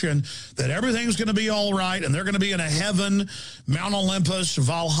compulsion that everything's going to be all right, and they're going to be in a heaven, Mount Olympus,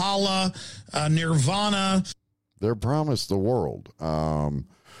 Valhalla, Nirvana. They're promised the world,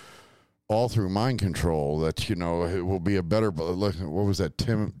 all through mind control, that, you know, it will be a better, what was that,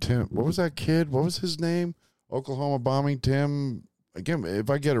 Tim, what was that kid? What was his name? Oklahoma bombing, Tim, again, if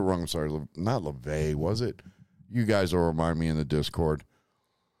I get it wrong, I'm sorry, not LaVey, was it? You guys will remind me in the Discord.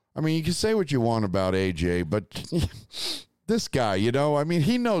 I mean, you can say what you want about AJ, but this guy, you know, I mean,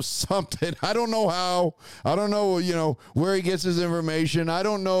 he knows something. I don't know how. I don't know, you know, where he gets his information. I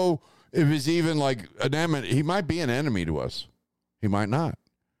don't know if he's even like an enemy. He might be an enemy to us. He might not.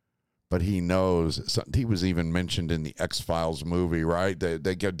 But he knows. He was even mentioned in the X-Files movie, right?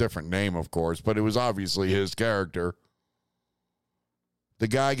 They get a different name, of course, but it was obviously his character. The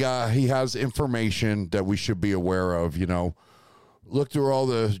guy, he has information that we should be aware of, you know. Look through all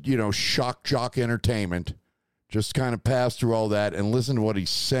the, you know, shock jock entertainment. Just kind of pass through all that and listen to what he's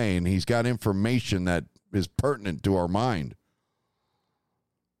saying. He's got information that is pertinent to our mind.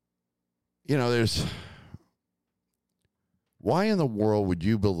 You know, why in the world would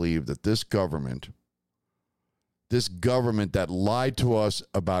you believe that this government that lied to us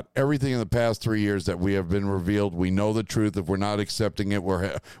about everything in the past 3 years that we have been revealed, we know the truth. If we're not accepting it,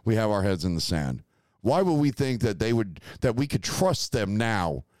 we have our heads in the sand. Why would we think that that we could trust them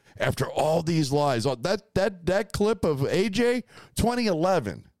now after all these lies? That clip of AJ,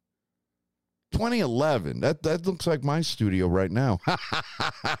 2011. 2011. That looks like my studio right now.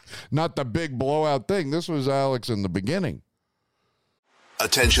 Not the big blowout thing. This was Alex in the beginning.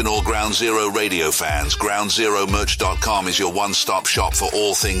 Attention all Ground Zero radio fans. GroundZeroMerch.com is your one-stop shop for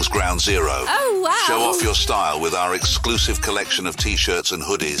all things Ground Zero. Oh, wow. Show off your style with our exclusive collection of t-shirts and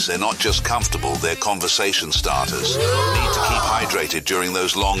hoodies. They're not just comfortable, they're conversation starters. Need to keep hydrated during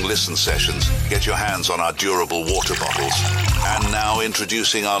those long listen sessions? Get your hands on our durable water bottles. And now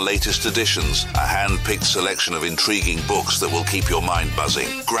introducing our latest editions, a hand-picked selection of intriguing books that will keep your mind buzzing.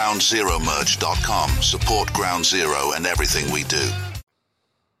 GroundZeroMerch.com. Support Ground Zero and everything we do.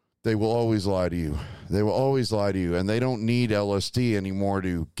 They will always lie to you. They will always lie to you, and they don't need LSD anymore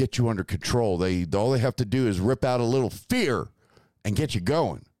to get you under control. All they have to do is rip out a little fear and get you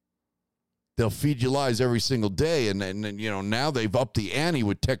going. They'll feed you lies every single day, and you know, now they've upped the ante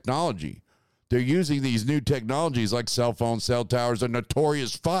with technology. They're using these new technologies like cell phones, cell towers, and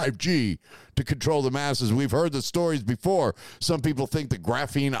notorious 5G to control the masses. We've heard the stories before. Some people think the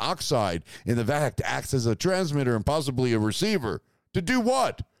graphene oxide in the vac acts as a transmitter and possibly a receiver. To do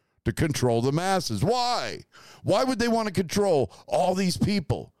what? To control the masses. Why? Why would they want to control all these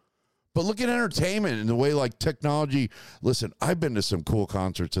people? But look at entertainment and the way, like, technology. Listen, I've been to some cool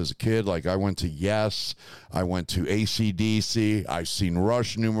concerts as a kid. Like, I went to Yes. I went to AC/DC. I've seen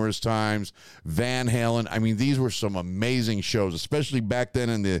Rush numerous times. Van Halen. I mean, these were some amazing shows, especially back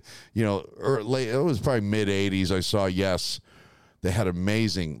then in the, you know, late, it was probably mid-'80s. I saw Yes. They had an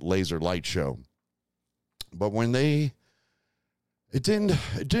amazing laser light show. But when it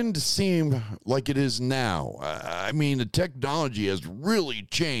didn't seem like it is now. I mean, the technology has really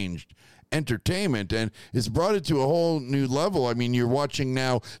changed entertainment, and it's brought it to a whole new level. I mean, you're watching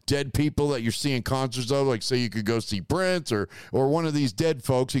now dead people that you're seeing concerts of, like, say you could go see Prince or one of these dead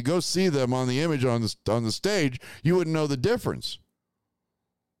folks. You go see them on the image on the stage, you wouldn't know the difference.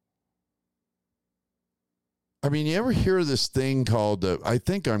 I mean, you ever hear this thing called, I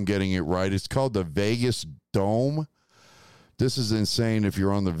think I'm getting it right, it's called the Vegas Dome? This is insane. If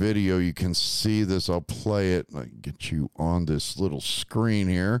you're on the video, you can see this. I'll play it. I get you on this little screen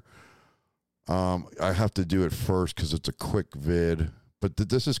here. I have to do it first because it's a quick vid. But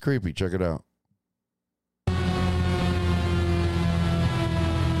this is creepy. Check it out.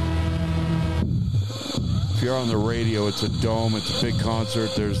 If you're on the radio, it's a dome. It's a big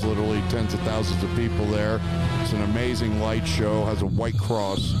concert. There's literally tens of thousands of people there. It's an amazing light show. Has a white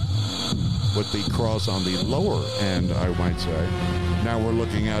cross with the cross on the lower end, I might say. Now we're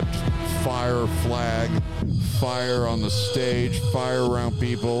looking at fire flag, fire on the stage, fire around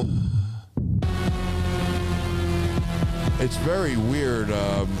people. It's very weird.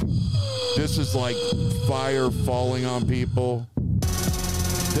 This is like fire falling on people.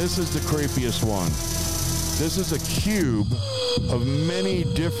 This is the creepiest one. This is a cube of many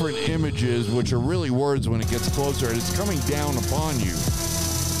different images, which are really words when it gets closer, and it's coming down upon you.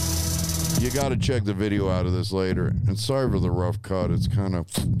 You got to check the video out of this later. And sorry for the rough cut. It's kind of...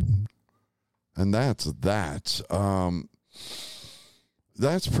 And that's that.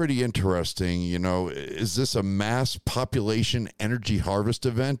 That's pretty interesting. You know, is this a mass population energy harvest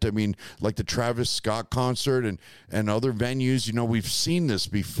event? I mean, like the Travis Scott concert and other venues, you know, we've seen this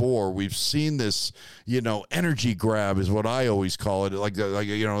before. We've seen this, you know, energy grab is what I always call it. Like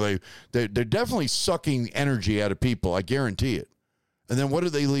you know, they're definitely sucking energy out of people. I guarantee it. And then what are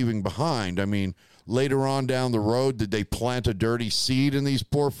they leaving behind? I mean, later on down the road, did they plant a dirty seed in these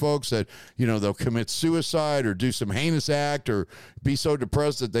poor folks that, you know, they'll commit suicide or do some heinous act or be so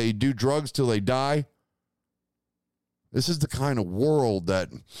depressed that they do drugs till they die? This is the kind of world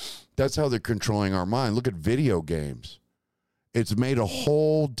that's how they're controlling our mind. Look at video games. It's made a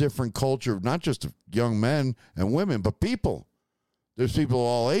whole different culture, not just of young men and women, but people. There's people of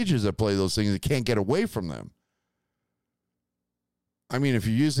all ages that play those things that can't get away from them. I mean, if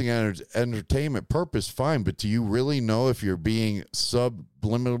you're using entertainment purpose, fine, but do you really know if you're being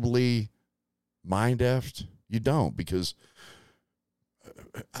subliminally mind-effed? You don't, because,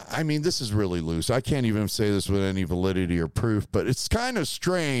 I mean, this is really loose. I can't even say this with any validity or proof, but it's kind of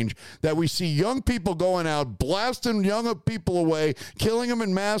strange that we see young people going out, blasting young people away, killing them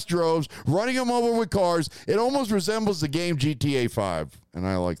in mass droves, running them over with cars. It almost resembles the game GTA 5, and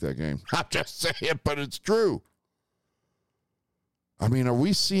I like that game. I'm just saying, but it's true. I mean, are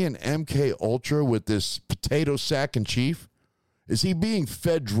we seeing MK Ultra with this potato sack in chief? Is he being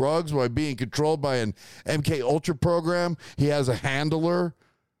fed drugs by being controlled by an MK Ultra program? He has a handler.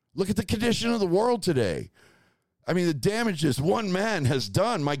 Look at the condition of the world today. I mean, the damage this one man has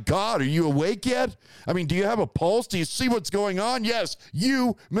done. My God, are you awake yet? I mean, do you have a pulse? Do you see what's going on? Yes,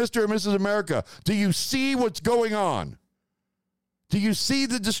 you, Mr. and Mrs. America, do you see what's going on? Do you see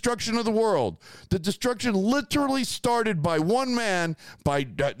the destruction of the world? The destruction literally started by one man,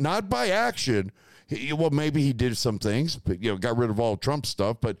 not by action. Well, maybe he did some things, but, you know, got rid of all Trump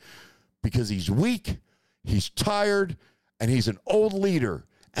stuff, but because he's weak, he's tired, and he's an old leader.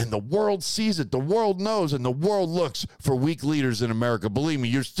 And the world sees it. The world knows, and the world looks for weak leaders in America. Believe me,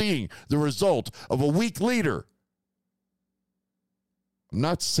 you're seeing the result of a weak leader. I'm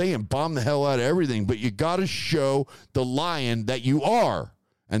not saying bomb the hell out of everything, but you got to show the lion that you are.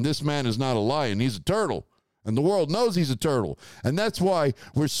 And this man is not a lion. He's a turtle. And the world knows he's a turtle. And that's why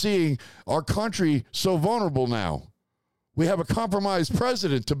we're seeing our country so vulnerable now. We have a compromised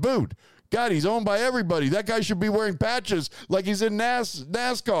president to boot. God, he's owned by everybody. That guy should be wearing patches like he's in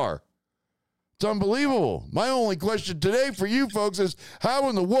NASCAR. It's unbelievable. My only question today for you folks is, how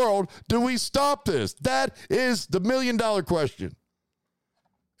in the world do we stop this? That is the million-dollar question.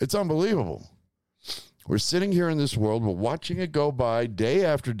 It's unbelievable. We're sitting here in this world. We're watching it go by day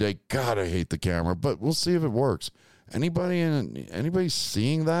after day. God, I hate the camera, but we'll see if it works. Anybody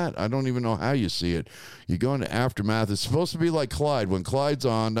seeing that? I don't even know how you see it. You go into aftermath. It's supposed to be like Clyde. When Clyde's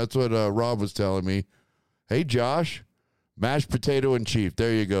on, that's what Rob was telling me. Hey, Josh, mashed potato and chief.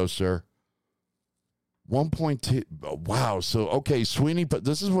 There you go, sir. 1.2. Wow. So, okay, Sweeney, but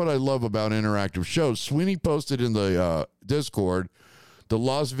this is what I love about interactive shows. Sweeney posted in the Discord the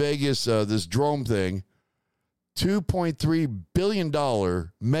Las Vegas, this drone thing, $2.3 billion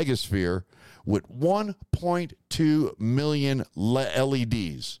megasphere with 1.2 million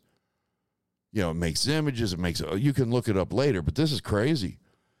LEDs. You know, it makes images. You can look it up later, but this is crazy.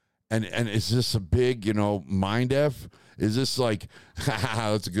 And is this a big, you know, mind F? Is this like,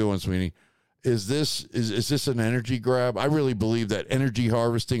 that's a good one, Sweeney. Is this an energy grab? I really believe that energy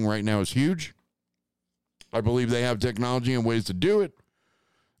harvesting right now is huge. I believe they have technology and ways to do it.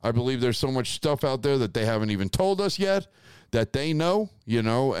 I believe there's so much stuff out there that they haven't even told us yet that they know, you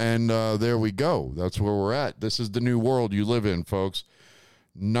know, and there we go. That's where we're at. This is the new world you live in, folks.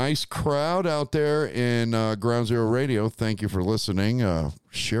 Nice crowd out there in Ground Zero Radio. Thank you for listening.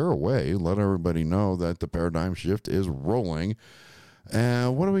 Share away. Let everybody know that the paradigm shift is rolling.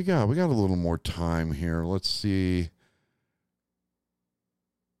 And what do we got? We got a little more time here. Let's see.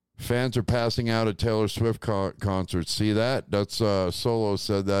 Fans are passing out at Taylor Swift concerts. See that? That's Solo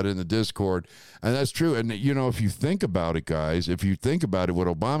said that in the Discord. And that's true. And, you know, if you think about it, guys, when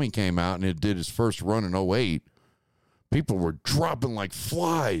Obama came out and it did his first run in 2008, people were dropping like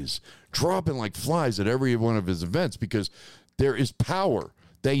flies at every one of his events because there is power.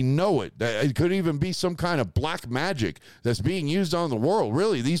 They know it. It could even be some kind of black magic that's being used on the world.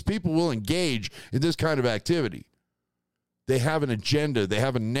 Really, these people will engage in this kind of activity. They have an agenda. They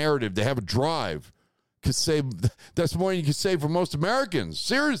have a narrative. They have a drive. That's more than you can say for most Americans.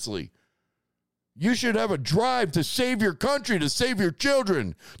 Seriously. You should have a drive to save your country, to save your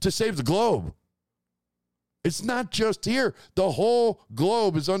children, to save the globe. It's not just here. The whole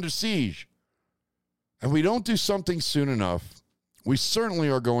globe is under siege. And we don't do something soon enough, we certainly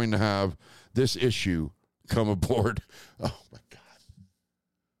are going to have this issue come aboard. Oh, my God.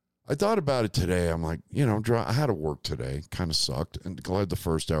 I thought about it today. I'm like, I had to work today. Kind of sucked. And glad the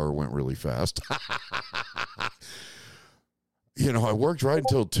first hour went really fast. I worked right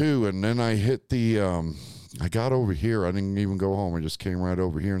until 2, and then I hit the, I got over here. I didn't even go home. I just came right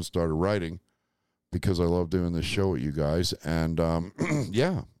over here and started writing because I love doing this show with you guys. And,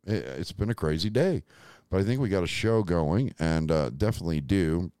 yeah, it's been a crazy day. But I think we got a show going, and definitely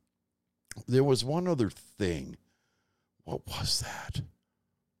do. There was one other thing. What was that?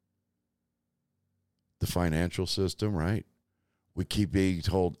 The financial system, right? We keep being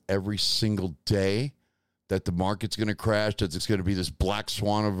told every single day that the market's going to crash, that it's going to be this black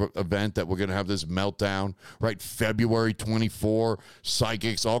swan event, that we're going to have this meltdown, right? February 24,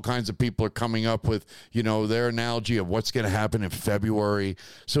 psychics, all kinds of people are coming up with, their analogy of what's going to happen in February.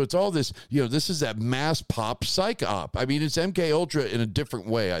 So it's all this, this is that mass pop psych op. I mean, it's MK Ultra in a different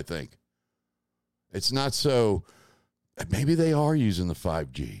way, I think. It's not so, maybe they are using the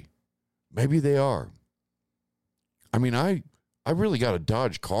 5G. Maybe they are. I mean, I really got to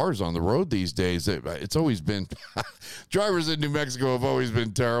dodge cars on the road these days. It's always been, drivers in New Mexico have always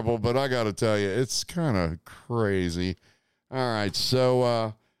been terrible, but I got to tell you, it's kind of crazy. All right,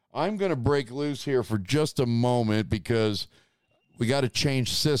 so I'm going to break loose here for just a moment because we got to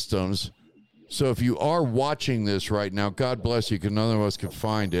change systems. So if you are watching this right now, God bless you, because none of us can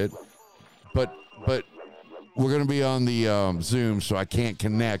find it. But we're going to be on the Zoom, so I can't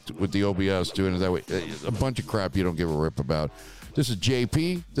connect with the OBS doing it that way. A bunch of crap you don't give a rip about. This is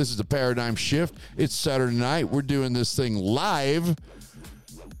JP. This is the Paradigm Shift. It's Saturday night. We're doing this thing live.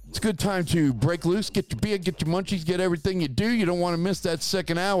 It's a good time to break loose, get your beer, get your munchies, get everything you do. You don't want to miss that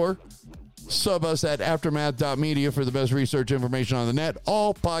second hour. Sub us at aftermath.media for the best research information on the net.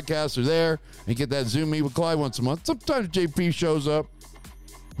 All podcasts are there. And get that Zoom Meet with Clyde once a month. Sometimes JP shows up.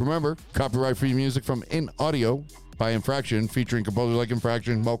 Remember, copyright-free music from In Audio by Infraction, featuring composers like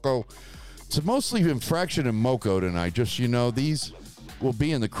Infraction, Moko. It's mostly Infraction and Moko tonight. Just, these will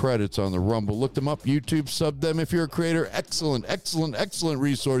be in the credits on the Rumble. Look them up, YouTube, sub them if you're a creator. Excellent, excellent, excellent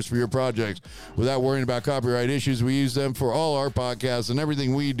resource for your projects. Without worrying about copyright issues, we use them for all our podcasts and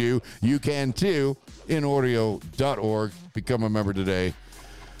everything we do. You can too, inaudio.org. Become a member today.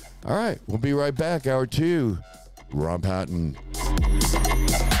 All right, we'll be right back. Hour 2, Rob Hatton.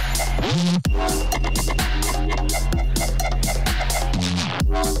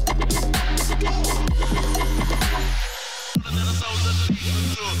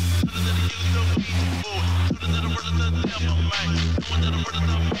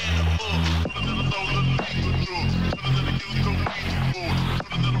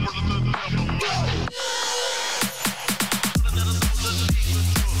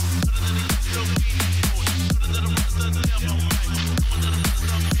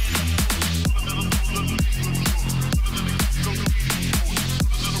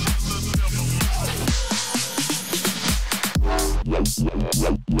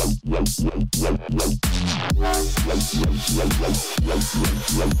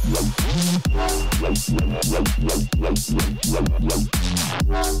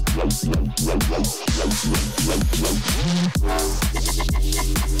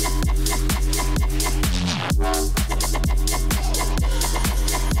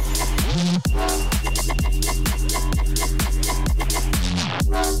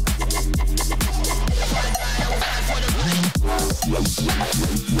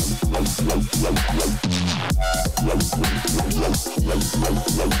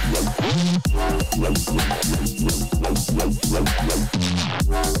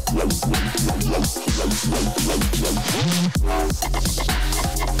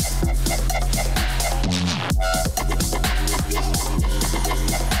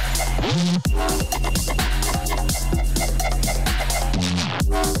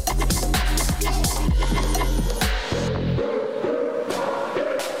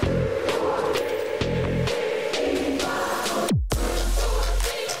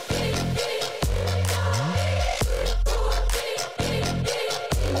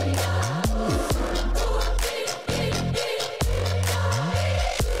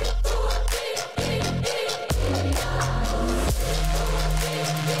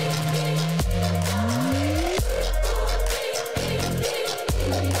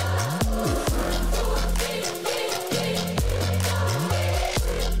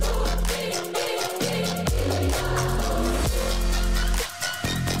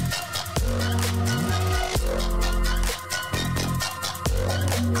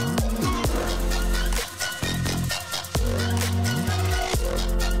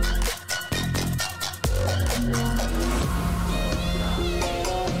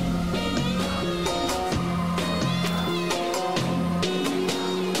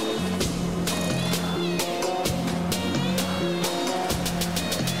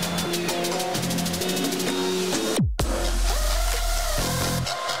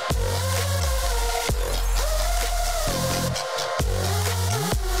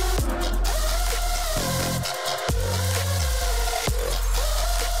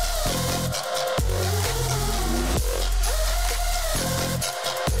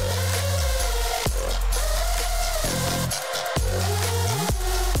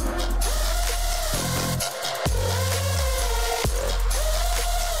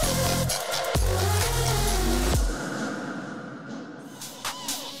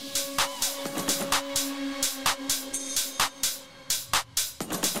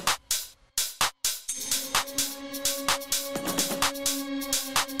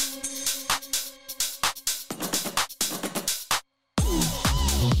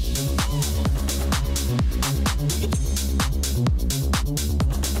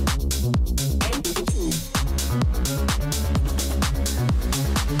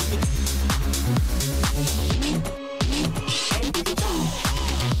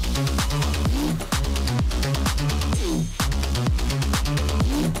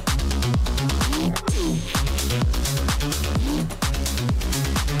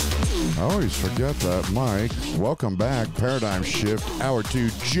 I always forget that, Mike. Welcome back. Paradigm Shift, Hour 2.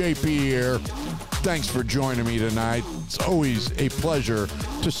 JP here. Thanks for joining me tonight. It's always a pleasure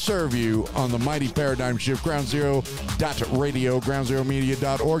to serve you on the mighty Paradigm Shift. GroundZero.radio,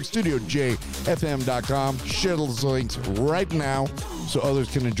 GroundZeroMedia.org, StudioJFM.com. Share those links right now so others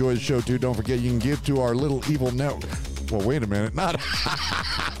can enjoy the show too. Don't forget, you can give to our little evil network. Well, wait a minute. Not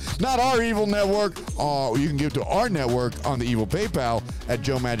our evil network. You can give to our network on the evil PayPal at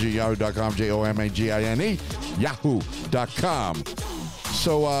joemagine@yahoo.com, JOMAGINE, yahoo.com.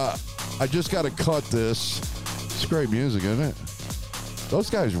 So I just got to cut this. It's great music, isn't it? Those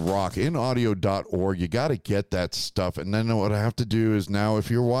guys rock. Inaudio.org. You got to get that stuff. And then what I have to do is now,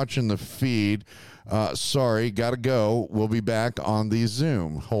 if you're watching the feed, sorry, got to go. We'll be back on the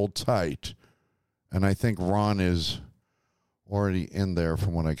Zoom. Hold tight. And I think Ron is already in there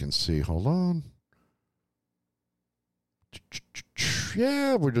from what I can see. Hold on.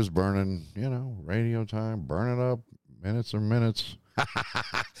 Yeah, we're just burning, radio time. Burn it up. Minutes are minutes.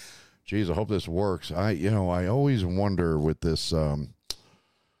 Geez, I hope this works. I always wonder with this. Come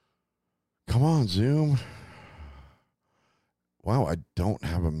on, Zoom. Wow, I don't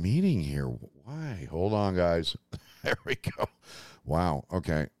have a meeting here. Why? Hold on, guys. There we go. Wow.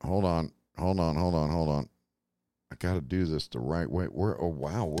 Okay. Hold on. I got to do this the right way. Where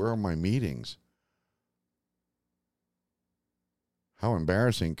are my meetings? How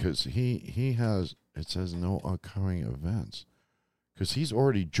embarrassing, because he has, it says no upcoming events. Because he's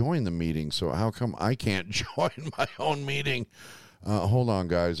already joined the meeting, so how come I can't join my own meeting? Hold on,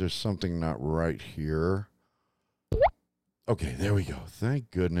 guys. There's something not right here. Okay, there we go.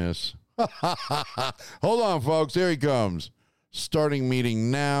 Thank goodness. Hold on, folks. Here he comes. Starting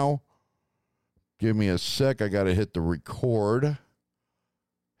meeting now. Give me a sec. I got to hit the record.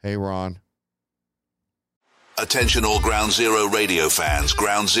 Hey, Ron. Attention all Ground Zero radio fans.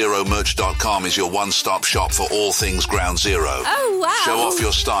 GroundZeroMerch.com is your one-stop shop for all things Ground Zero. Oh, wow. Show off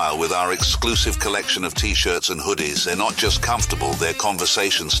your style with our exclusive collection of t-shirts and hoodies. They're not just comfortable, they're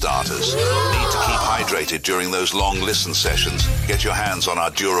conversation starters. Need to keep hydrated during those long listen sessions? Get your hands on our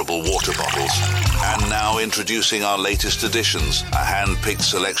durable water bottles. And now introducing our latest editions, a hand-picked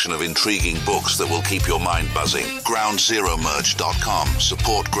selection of intriguing books that will keep your mind buzzing. GroundZeroMerch.com.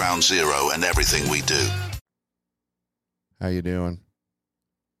 Support Ground Zero and everything we do. How you doing?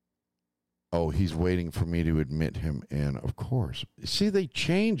 Oh, he's waiting for me to admit him in, of course. See, they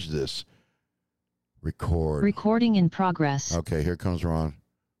changed this. Record. Recording in progress. Okay, here comes Ron.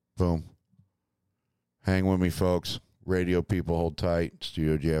 Boom. Hang with me, folks. Radio people, hold tight.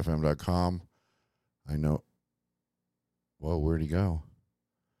 StudioJFM.com. I know. Whoa, where'd he go?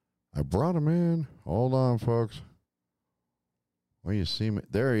 I brought him in. Hold on, folks. Well, you see me.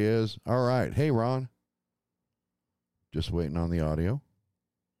 There he is. All right. Hey, Ron. Just waiting on the audio.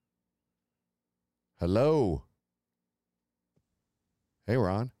 Hello. Hey,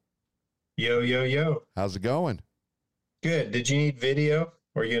 Ron. Yo. How's it going? Good. Did you need video?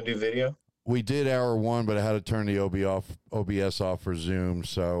 Or are you going to do video? We did hour one, but I had to turn the OBS off for Zoom,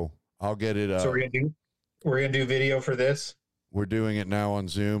 so I'll get it up. So we're going to do video for this? We're doing it now on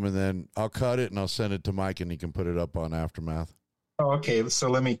Zoom, and then I'll cut it, and I'll send it to Mike, and he can put it up on Aftermath. Oh, okay. So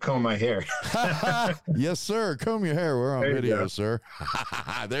let me comb my hair. Yes, sir. Comb your hair. We're on video, sir.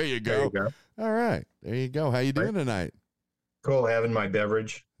 There you go. There you go. All right. There you go. How you doing tonight? Cool. Having my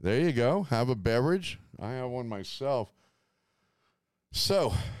beverage. There you go. Have a beverage. I have one myself.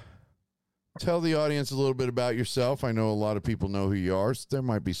 So, tell the audience a little bit about yourself. I know a lot of people know who you are. So there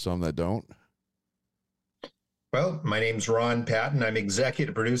might be some that don't. Well, my name's Ron Patton. I'm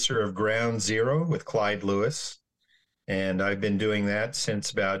executive producer of Ground Zero with Clyde Lewis. And I've been doing that since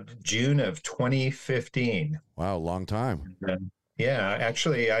about June of 2015. Wow, long time. Yeah,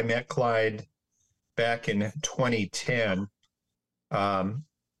 actually, I met Clyde back in 2010. I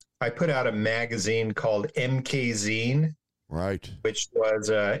put out a magazine called MK Zine. Right. Which was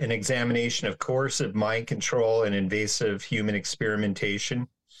an examination of coercive mind control and invasive human experimentation.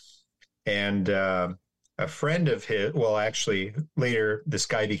 And a friend of his, well, actually, later this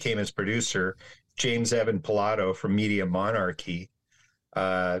guy became his producer, James Evan Pilato from Media Monarchy,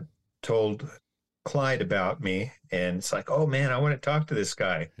 told Clyde about me. And it's like, oh, man, I want to talk to this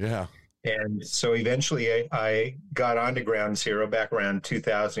guy. Yeah. And so eventually I got onto Ground Zero back around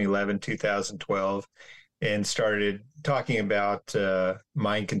 2011, 2012, and started talking about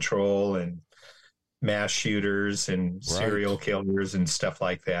mind control and mass shooters and serial killers and stuff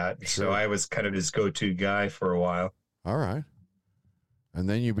like that. Sure. So I was kind of his go-to guy for a while. All right. And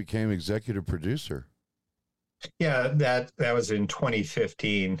then you became executive producer. Yeah, that was in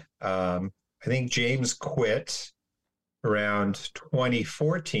 2015. I think James quit around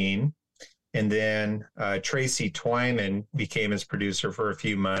 2014. And then Tracy Twyman became his producer for a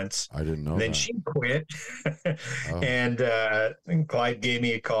few months. I didn't know then that. she quit. Oh. And Clyde gave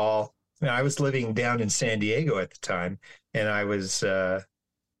me a call. I was living down in San Diego at the time, and I was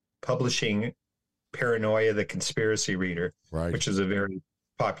publishing Paranoia, the Conspiracy Reader, right, which is a very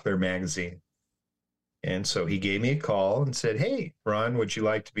popular magazine. And so he gave me a call and said, "Hey, Ron, would you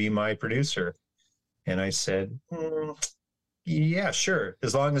like to be my producer?" And I said, "Yeah, sure,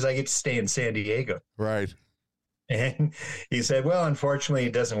 as long as I get to stay in San Diego." Right. And he said, "Well, unfortunately,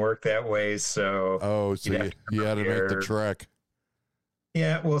 it doesn't work that way. So, you had to make the trek."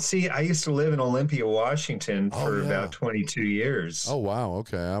 Yeah. Well, see, I used to live in Olympia, Washington for about 22 years. Oh, wow.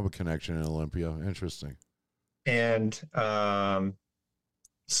 Okay. I have a connection in Olympia. Interesting. And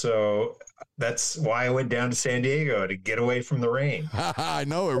so that's why I went down to San Diego, to get away from the rain. I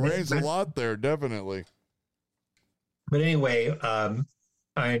know it rains a lot there, definitely. But anyway, I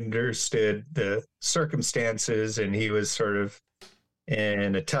understood the circumstances, and he was sort of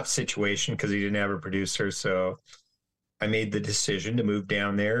in a tough situation because he didn't have a producer. So I made the decision to move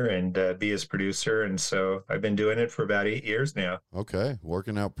down there and be his producer. And so I've been doing it for about 8 years now. Okay.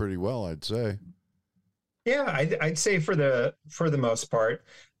 Working out pretty well, I'd say. Yeah, I'd say for the most part,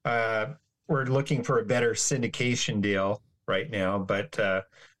 we're looking for a better syndication deal right now, but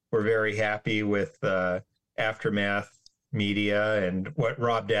we're very happy with Aftermath Media and what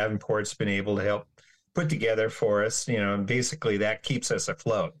Rob Davenport's been able to help put together for us. And basically that keeps us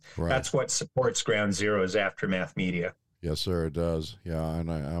afloat. Right. That's what supports Ground Zero, is Aftermath Media. Yes, sir, it does. Yeah,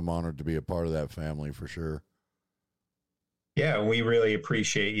 and I'm honored to be a part of that family for sure. Yeah, we really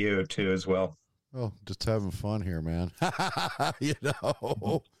appreciate you too as well. Oh, just having fun here, man.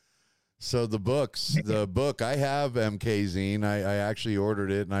 So the book, I have MK Zine. I actually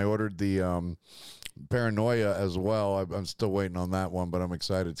ordered it, and I ordered the Paranoia as well. I'm still waiting on that one, but I'm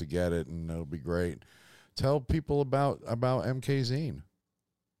excited to get it, and it'll be great. Tell people about MK Zine.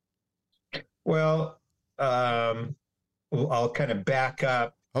 Well, I'll kind of back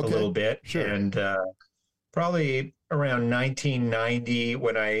up a little bit. Sure. And probably around 1990,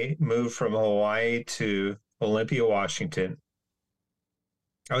 when I moved from Hawaii to Olympia, Washington,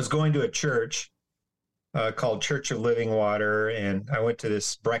 I was going to a church called Church of Living Water, and I went to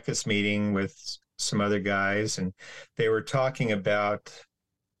this breakfast meeting with some other guys, and they were talking about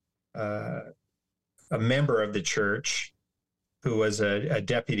a member of the church who was a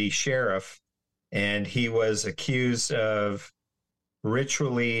deputy sheriff, and he was accused of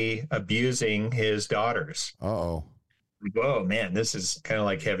ritually abusing his daughters. Uh-oh. Whoa, man, this is kind of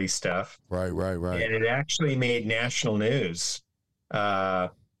like heavy stuff. Right. And it actually made national news.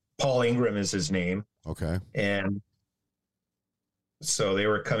 Paul Ingram is his name. Okay. And so they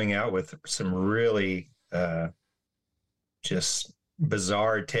were coming out with some really just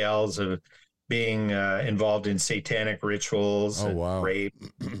bizarre tales of being involved in satanic rituals and rape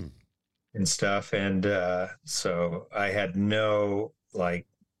and stuff. And so I had no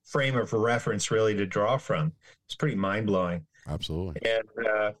frame of reference really to draw from. It's pretty mind-blowing. Absolutely.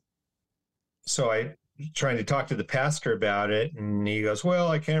 And so I trying to talk to the pastor about it, and he goes, "Well,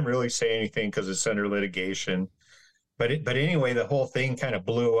 I can't really say anything because it's under litigation." But anyway, the whole thing kind of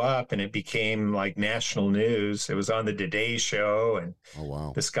blew up, and it became like national news. It was on the Today Show, and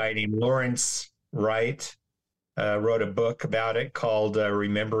this guy named Lawrence Wright wrote a book about it called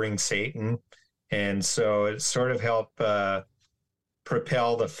Remembering Satan. And so it sort of helped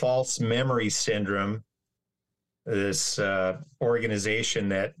propel the false memory syndrome, this organization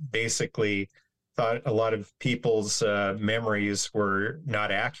that basically thought a lot of people's memories were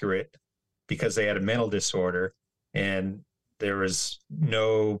not accurate because they had a mental disorder, and there was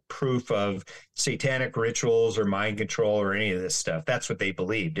no proof of satanic rituals or mind control or any of this stuff. That's what they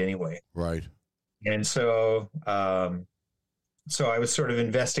believed anyway. Right. And so so I was sort of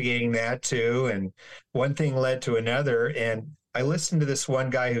investigating that too, and one thing led to another, and I listened to this one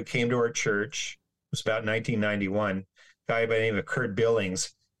guy who came to our church. It was about 1991, a guy by the name of Kurt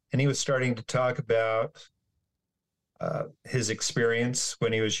Billings, and he was starting to talk about his experience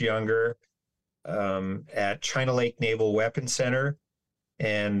when he was younger at China Lake Naval Weapons Center.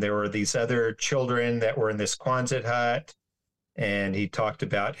 And there were these other children that were in this Quonset hut. And he talked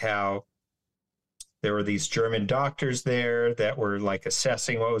about how there were these German doctors there that were like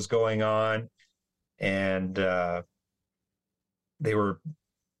assessing what was going on. And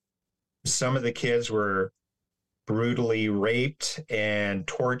some of the kids were brutally raped and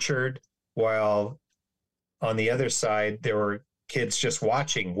tortured, while on the other side, there were kids just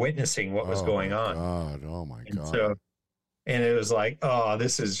watching, witnessing what was going on. Oh my God. So, and it was like, oh,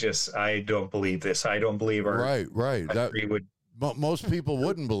 this is just, I don't believe this. I don't believe our right. country would. Most people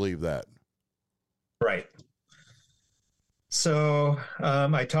wouldn't believe that. Right. So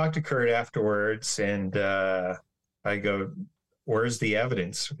I talked to Kurt afterwards, and I go, where's the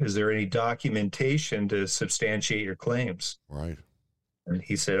evidence? Is there any documentation to substantiate your claims? Right. And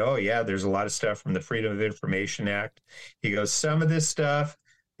he said, oh, yeah, there's a lot of stuff from the Freedom of Information Act. He goes, some of this stuff,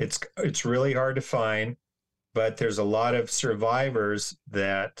 it's really hard to find, but there's a lot of survivors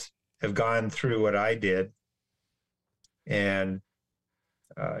that have gone through what I did. And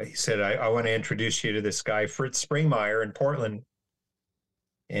he said, I want to introduce you to this guy, Fritz Springmeier in Portland.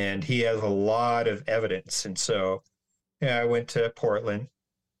 And he has a lot of evidence. And so I went to Portland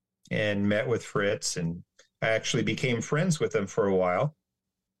and met with Fritz, and I actually became friends with him for a while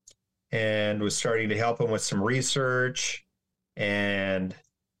and was starting to help him with some research and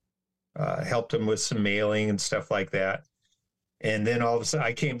helped him with some mailing and stuff like that. And then all of a sudden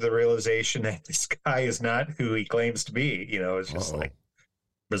I came to the realization that this guy is not who he claims to be. It's just like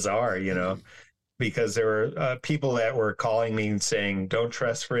bizarre, because there were people that were calling me and saying, don't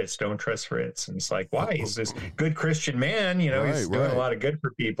trust Fritz, don't trust Fritz. And it's like, why? He's this good Christian man, he's doing a lot of good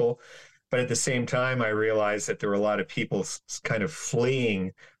for people. But at the same time, I realized that there were a lot of people kind of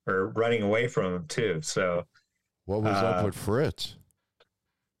fleeing or running away from him too. So what was up with Fritz?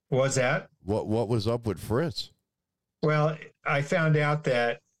 What was that? What was up with Fritz? Well, I found out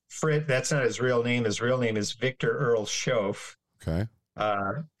that Fritz, that's not his real name. His real name is Victor Earl Schoaf. Okay.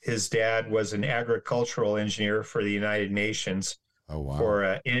 His dad was an agricultural engineer for the United Nations. Oh, wow. For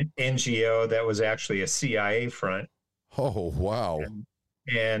an NGO that was actually a CIA front. Oh, wow.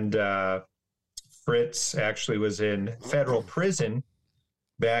 And Fritz actually was in federal prison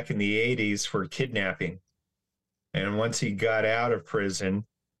back in the 80s for kidnapping. And once he got out of prison,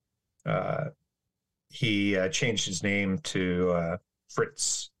 he changed his name to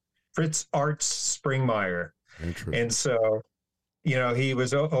Fritz Arts Springmeier. And so, he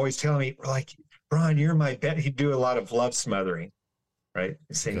was always telling me, like, Ron, you're my best. He'd do a lot of love smothering, right?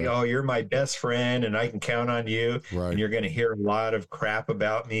 Saying, oh, you're my best friend and I can count on you. Right. And you're going to hear a lot of crap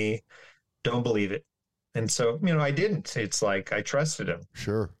about me. Don't believe it. And so, I didn't. It's like I trusted him.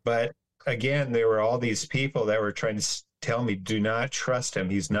 Sure. But again, there were all these people that were trying to tell me, do not trust him.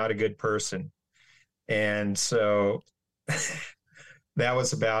 He's not a good person. And so that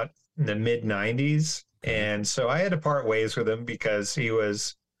was about in the mid 90s. And so I had to part ways with him because he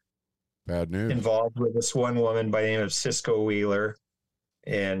was bad news involved with this one woman by the name of Cisco Wheeler,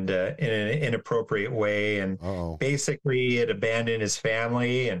 and in an inappropriate way. And basically it abandoned his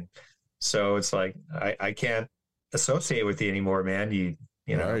family. And so it's like, I can't associate with you anymore, man. You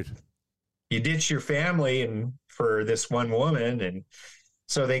know, you ditch your family and for this one woman. And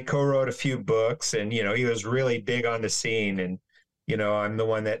so they co-wrote a few books, and, he was really big on the scene. And, I'm the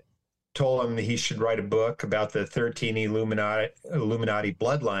one that told him that he should write a book about the 13 Illuminati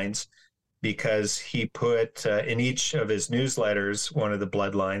bloodlines, because he put in each of his newsletters one of the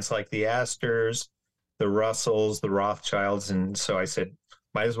bloodlines, like the Astors, the Russells, the Rothschilds. And so I said,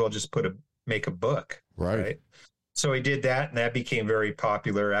 might as well just make a book. Right. So he did that, and that became very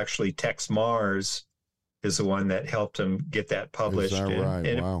popular. Actually, Tex Mars is the one that helped him get that published. Is that right?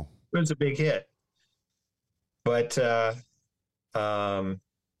 And wow. It was a big hit. But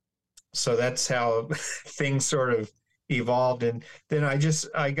so that's how things sort of evolved. And then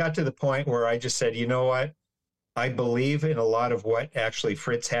I got to the point where I just said, you know what? I believe in a lot of what actually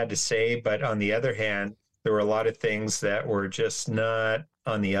Fritz had to say, but on the other hand, there were a lot of things that were just not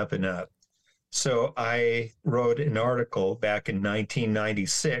on the up and up. So I wrote an article back in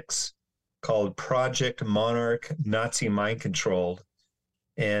 1996 called Project Monarch Nazi Mind Controlled,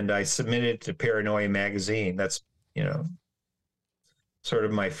 and I submitted it to Paranoia magazine. That's, sort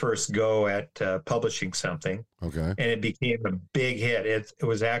of my first go at publishing something. Okay. And it became a big hit. It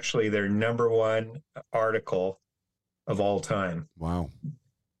was actually their #1 article of all time. Wow.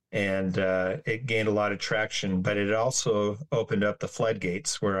 And it gained a lot of traction, but it also opened up the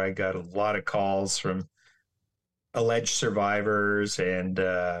floodgates, where I got a lot of calls from alleged survivors and,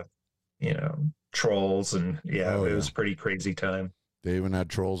 trolls. And it was a pretty crazy time. They even had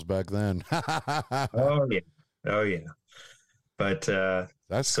trolls back then. Oh, yeah. But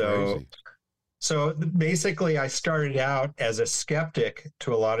that's crazy. So basically, I started out as a skeptic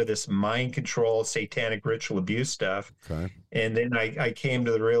to a lot of this mind control, satanic ritual abuse stuff. Okay. And then I came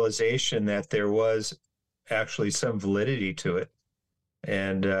to the realization that there was actually some validity to it.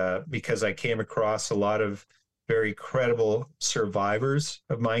 And because I came across a lot of very credible survivors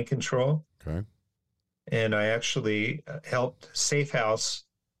of mind control. Okay. And I actually helped safe house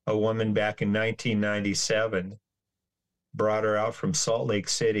a woman back in 1997, brought her out from Salt Lake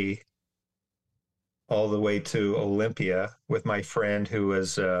City all the way to Olympia with my friend who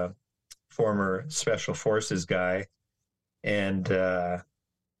was former Special Forces guy. And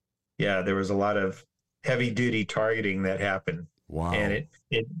yeah, there was a lot of heavy duty targeting that happened. Wow. And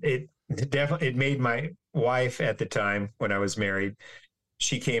it definitely, it made my wife at the time when I was married,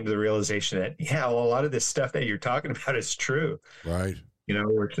 she came to the realization that, yeah, well, a lot of this stuff that you're talking about is true. Right. You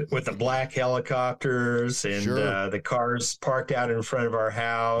know, with the black helicopters and the cars parked out in front of our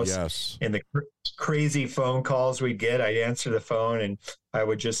house. Yes. And the crazy phone calls we'd get. I'd answer the phone and I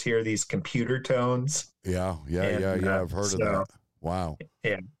would just hear these computer tones. Yeah. I've heard of that. Wow.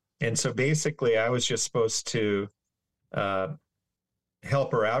 Yeah. And so basically I was just supposed to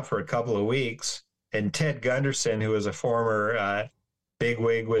help her out for a couple of weeks. And Ted Gunderson, who was a former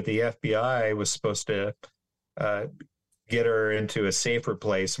bigwig with the FBI, was supposed to get her into a safer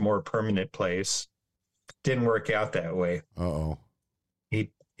place, more permanent place. Didn't work out that way. Uh-oh.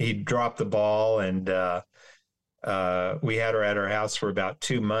 He dropped the ball, and we had her at our house for about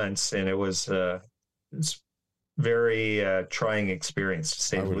 2 months, and it was very trying experience, to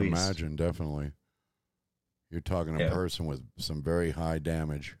say the least. I would imagine, definitely. You're talking a person with some very high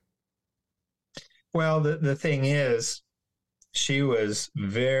damage. Well, the thing is, she was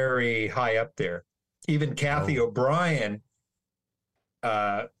very high up there. Even Kathy O'Brien,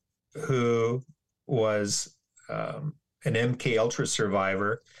 who was an MK Ultra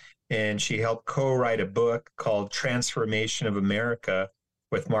survivor, and she helped co-write a book called Transformation of America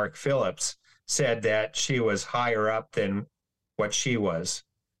with Mark Phillips, said that she was higher up than what she was,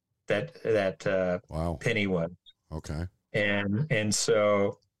 that Penny was. Okay. And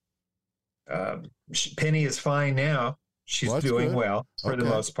so Penny is fine now. She's doing well for the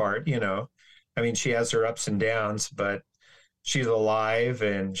most part, you know. I mean, she has her ups and downs, but she's alive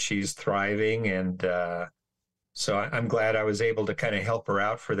and she's thriving. And so I'm glad I was able to kind of help her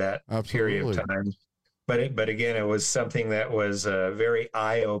out for that period of time. But again, it was something that was very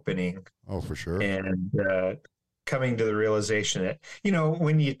eye-opening. Oh, for sure. And coming to the realization that, you know,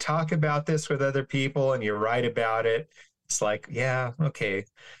 when you talk about this with other people and you write about it, it's like, yeah, okay.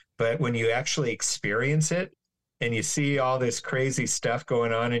 But when you actually experience it, and you see all this crazy stuff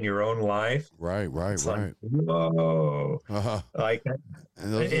going on in your own life. Right. Like, whoa. Uh-huh. Like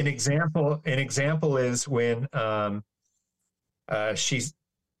an example is when she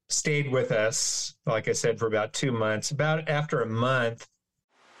stayed with us, like I said, for about 2 months. About after a month.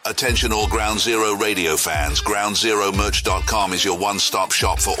 Attention all Ground Zero radio fans. GroundZeroMerch.com is your one-stop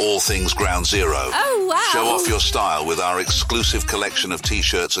shop for all things Ground Zero. Oh, wow. Show off your style with our exclusive collection of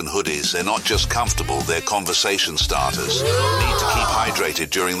t-shirts and hoodies. They're not just comfortable, they're conversation starters. Need to keep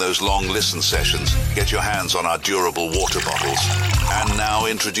hydrated during those long listen sessions? Get your hands on our durable water bottles. And now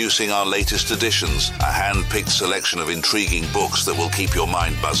introducing our latest editions, a hand-picked selection of intriguing books that will keep your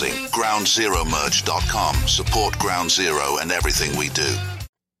mind buzzing. GroundZeroMerch.com. Support Ground Zero and everything we do.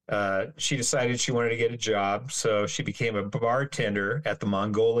 She decided she wanted to get a job, so she became a bartender at the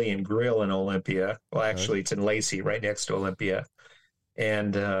Mongolian Grill in Olympia. Well, actually, it's in Lacey, right next to Olympia.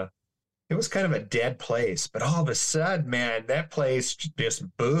 And it was kind of a dead place. But all of a sudden, man, that place just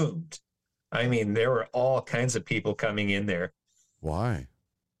boomed. I mean, there were all kinds of people coming in there. Why?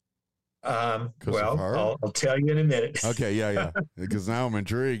 Well, I'll tell you in a minute. Okay, yeah. Because now I'm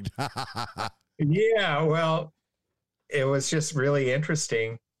intrigued. Yeah, well, it was just really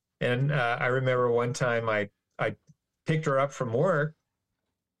interesting. And I remember one time I picked her up from work,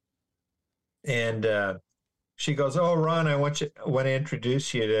 and she goes, "Oh, Ron, I want to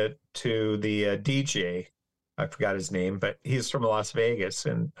introduce you to the DJ." I forgot his name, but he's from Las Vegas.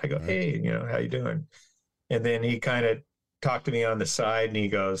 And I go, "Hey, you know, how you doing?" And then he kind of talked to me on the side, and he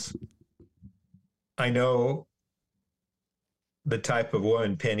goes, "I know the type of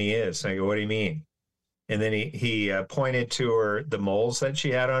woman Penny is." And I go, "What do you mean?" And then he pointed to the moles that she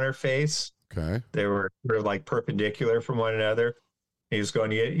had on her face. Okay. They were like perpendicular from one another. He was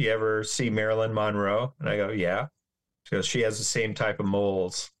going, you ever see Marilyn Monroe? And I go, yeah. She goes, she has the same type of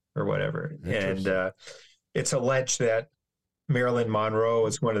moles or whatever. And it's alleged that Marilyn Monroe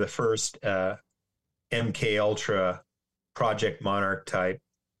was one of the first MK Ultra Project Monarch type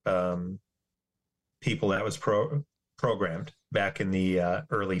people that was programmed back in the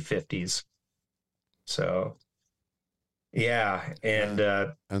early 50s. So, yeah, and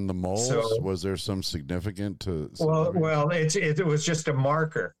the moles, was there some significant to? Well, it was just a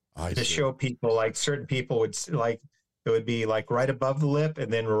marker to show people, like certain people would like it would be like right above the lip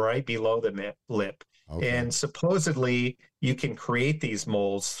and then right below the lip, and supposedly you can create these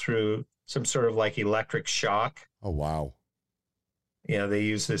moles through some sort of like electric shock. Oh wow! You know, they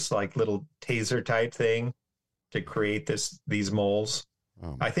use this like little taser type thing to create these moles.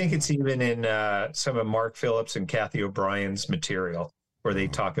 I think it's even in some of Mark Phillips and Kathy O'Brien's material where they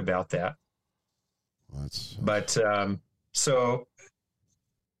talk about that. But so,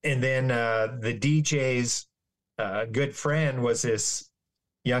 and then the DJ's good friend was this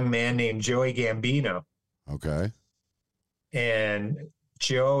young man named Joey Gambino. Okay. And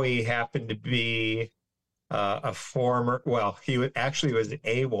Joey happened to be a former, well, actually was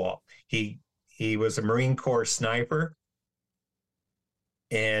AWOL. He was a Marine Corps sniper,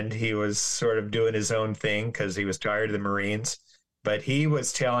 and he was sort of doing his own thing because he was tired of the Marines. But he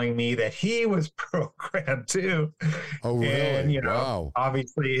was telling me that he was programmed too. Oh, really? And, Wow.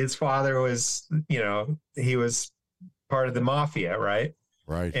 obviously his father was, he was part of the mafia, right?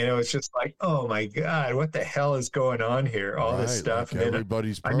 Right. And it was just like, oh my God, what the hell is going on here? All this stuff. Like and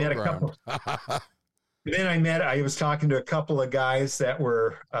everybody's I met programmed. a couple. I was talking to a couple of guys that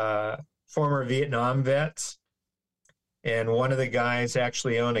were former Vietnam vets. And one of the guys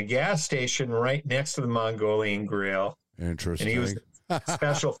actually owned a gas station right next to the Mongolian Grill. Interesting. And he was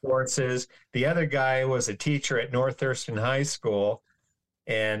special forces. The other guy was a teacher at North Thurston High School.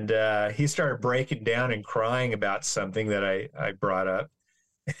 And he started breaking down and crying about something that I brought up.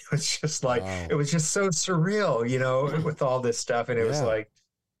 It was just like, It was just so surreal, with all this stuff. And it was like,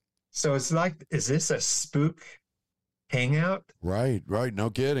 so it's like, is this a spook hangout? Right.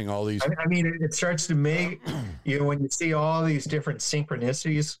 No kidding. All these. I mean, it starts to make, when you see all these different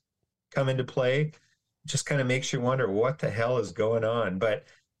synchronicities come into play, it just kind of makes you wonder what the hell is going on. But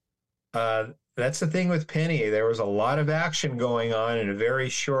that's the thing with Penny. There was a lot of action going on in a very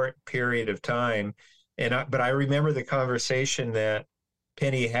short period of time. But I remember the conversation that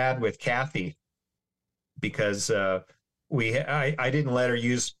Penny had with Kathy, because I didn't let her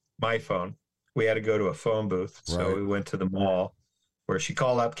use my phone. We had to go to a phone booth. So we went to the mall where she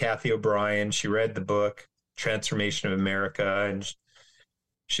called up Kathy O'Brien. She read the book, Transformation of America. And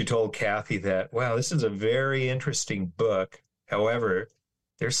she told Kathy that, wow, this is a very interesting book. However,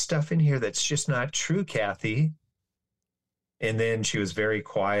 there's stuff in here that's just not true, Kathy. And then she was very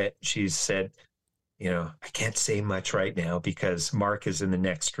quiet. She said, I can't say much right now because Mark is in the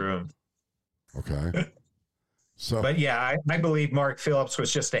next room. Okay. But yeah, I believe Mark Phillips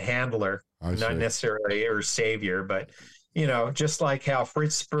was just a handler, not necessarily her savior. But, just like how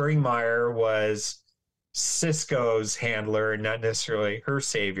Fritz Springmeier was Cisco's handler and not necessarily her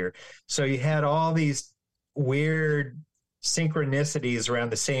savior. So you had all these weird synchronicities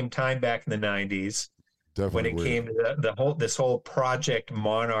around the same time back in the 90s. Definitely when it came to this whole Project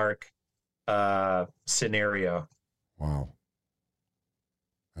Monarch scenario. Wow.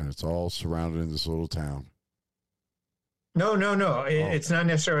 And it's all surrounded in this little town. No. It's not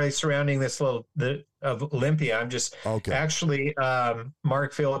necessarily surrounding this of Olympia. I'm just actually,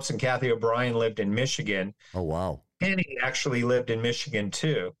 Mark Phillips and Kathy O'Brien lived in Michigan. Oh, wow. Penny actually lived in Michigan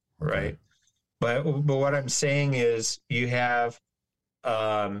too. Okay. Right. But what I'm saying is you have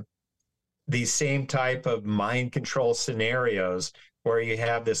these same type of mind control scenarios where you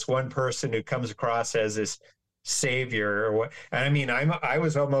have this one person who comes across as this savior or what. And I mean, I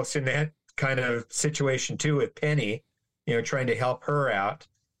was almost in that kind of situation too with Penny, trying to help her out.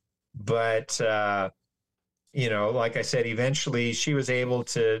 But, like I said, eventually she was able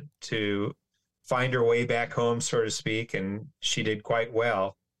to find her way back home, so to speak. And she did quite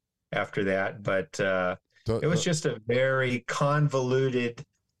well after that. But it was just a very convoluted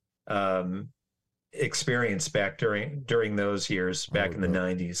experience back during those years back in the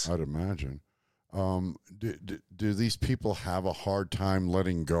 90s. I'd imagine. Do these people have a hard time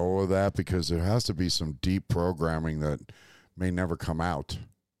letting go of that? Because there has to be some deep programming that may never come out.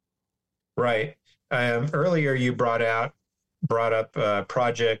 Right. Earlier you brought up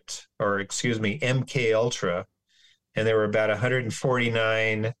MK Ultra, and there were about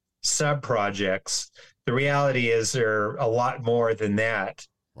 149 sub-projects. The reality is there are a lot more than that.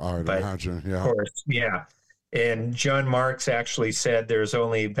 I'd imagine, yeah. Of course, yeah. And John Marks actually said there's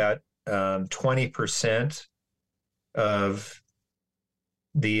only about 20% of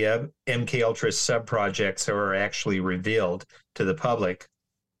the MK Ultra sub-projects are actually revealed to the public.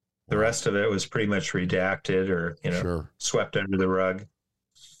 The rest of it was pretty much redacted or, swept under the rug.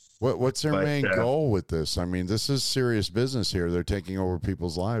 What's their main goal with this? I mean, this is serious business here. They're taking over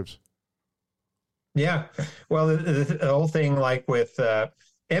people's lives. Yeah. Well, the whole thing, like with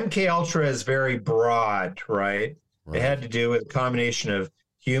MK Ultra, is very broad, right? It had to do with a combination of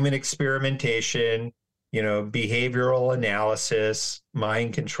human experimentation, behavioral analysis,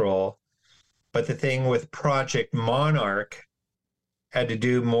 mind control. But the thing with Project Monarch had to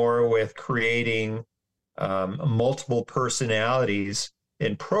do more with creating multiple personalities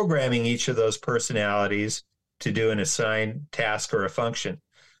and programming each of those personalities to do an assigned task or a function.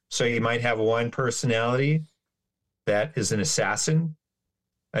 So you might have one personality that is an assassin,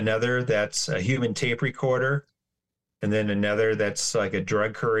 another that's a human tape recorder, and then another that's like a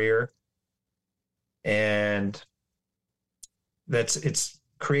drug courier. And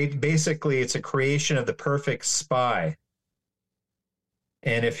basically it's a creation of the perfect spy.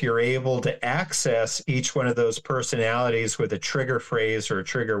 And if you're able to access each one of those personalities with a trigger phrase or a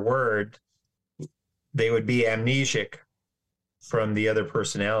trigger word, they would be amnesic from the other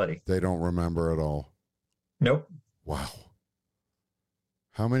personality. They don't remember at all. Nope. Wow.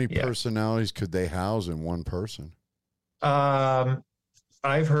 How many personalities could they house in one person?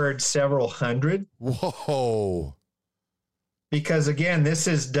 I've heard several hundred. Whoa. Because again, this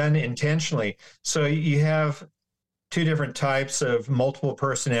is done intentionally. So you have two different types of multiple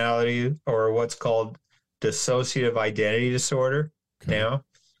personality, or what's called dissociative identity disorder now.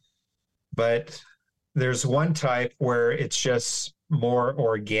 But there's one type where it's just more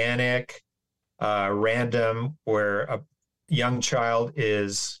organic, random, where a young child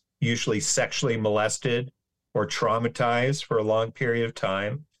is usually sexually molested or traumatized for a long period of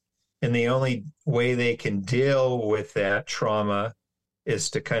time. And the only way they can deal with that trauma is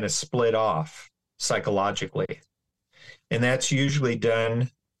to kind of split off psychologically. And that's usually done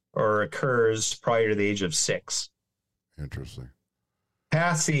or occurs prior to the age of 6. Interesting.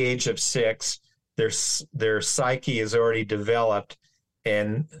 Past the age of 6, their psyche is already developed.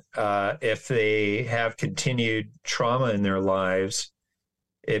 And if they have continued trauma in their lives,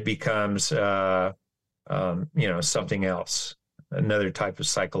 it becomes, something else, another type of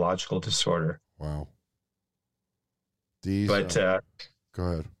psychological disorder. Wow. Go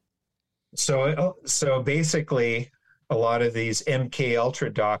ahead. So basically, a lot of these MK Ultra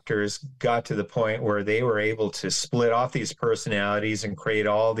doctors got to the point where they were able to split off these personalities and create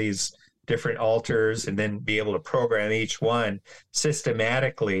all these different alters, and then be able to program each one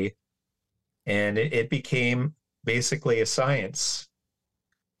systematically. And it became basically a science.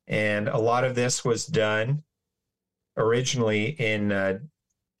 And a lot of this was done originally in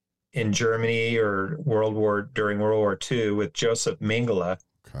Germany or during World War II with Joseph Mengele.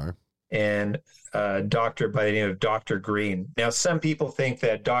 Okay. And a doctor by the name of Dr. Green. Now, some people think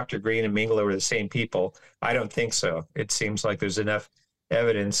that Dr. Green and Mengele were the same people. I don't think so. It seems like there's enough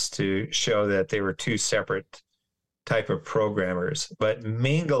evidence to show that they were two separate type of programmers. But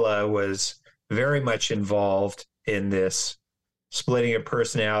Mengele was very much involved in this splitting of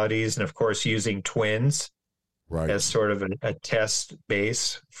personalities, and of course using twins as sort of a test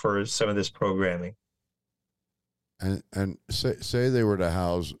base for some of this programming. And say they were to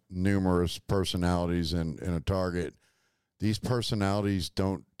house numerous personalities in a target. These personalities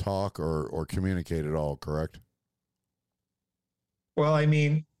don't talk or communicate at all, correct? Well, I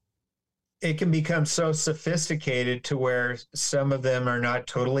mean, it can become so sophisticated to where some of them are not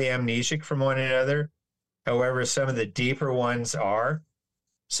totally amnesic from one another. However, some of the deeper ones are.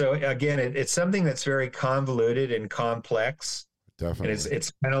 So again, it's something that's very convoluted and complex. Definitely. And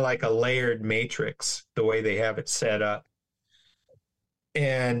it's kind of like a layered matrix, the way they have it set up.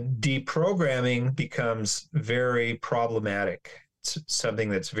 And deprogramming becomes very problematic. It's something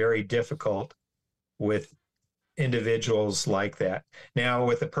that's very difficult with individuals like that. Now,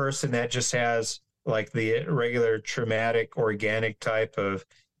 with a person that just has like the regular traumatic organic type of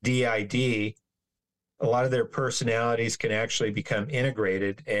DID, a lot of their personalities can actually become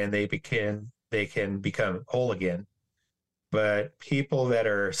integrated, and they can become whole again. But people that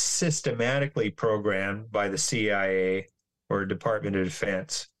are systematically programmed by the CIA or Department of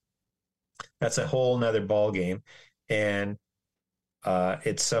Defense, that's a whole nother ballgame. And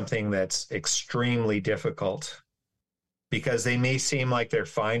it's something that's extremely difficult, because they may seem like they're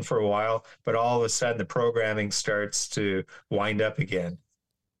fine for a while, but all of a sudden the programming starts to wind up again.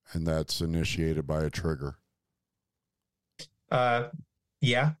 And that's initiated by a trigger.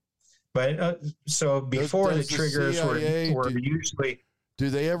 Yeah. But so before the triggers CIA, were usually... Do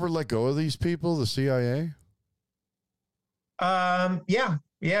they ever let go of these people, the CIA? Yeah.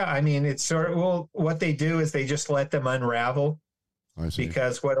 I mean, it's sort of, well, what they do is they just let them unravel. I see.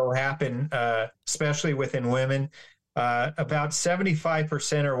 Because what will happen, especially within women, about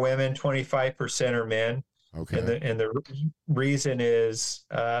 75% are women, 25% are men. Okay. And the reason is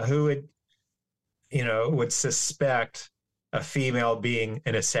who would suspect a female being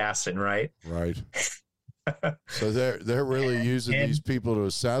an assassin, right? Right. So they're really using these people to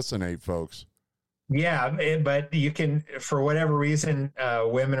assassinate folks. Yeah, but you can, for whatever reason,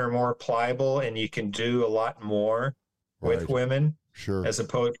 women are more pliable, and you can do a lot more with women, sure, as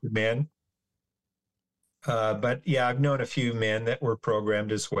opposed to men. But yeah, I've known a few men that were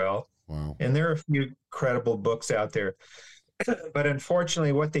programmed as well. Wow. And there are a few credible books out there. But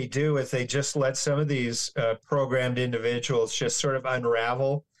unfortunately, what they do is they just let some of these programmed individuals just sort of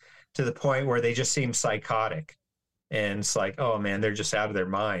unravel to the point where they just seem psychotic. And it's like, oh man, they're just out of their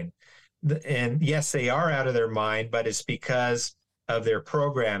mind. And yes, they are out of their mind, but it's because of their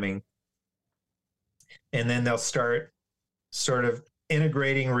programming. And then they'll start sort of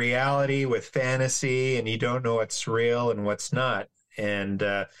integrating reality with fantasy, and you don't know what's real and what's not. And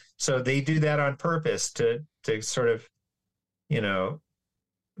so they do that on purpose to sort of,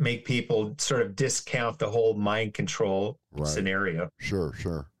 make people sort of discount the whole mind control scenario. Sure.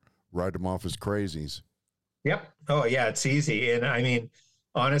 Write them off as crazies. Yep. Oh, yeah, it's easy. And I mean,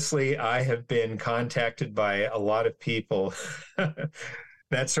 honestly, I have been contacted by a lot of people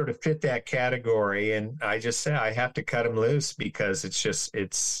that sort of fit that category. And I just say I have to cut them loose because it's just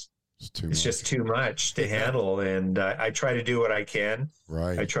too much to handle. And I try to do what I can.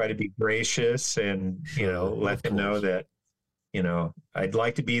 Right. I try to be gracious and, let them know that, I'd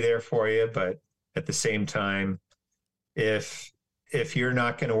like to be there for you. But at the same time, if you're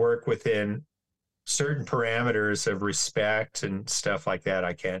not going to work within certain parameters of respect and stuff like that,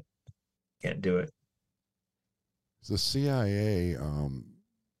 I can't do it. The CIA,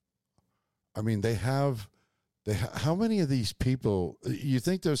 I mean, how many of these people, you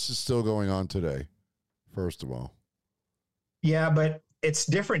think this is still going on today, first of all? Yeah, but it's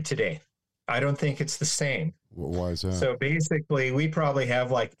different today. I don't think it's the same. Why is that? So basically, we probably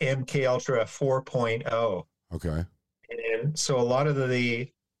have like MK Ultra 4.0. Okay. And so a lot of the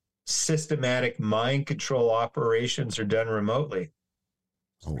systematic mind control operations are done remotely.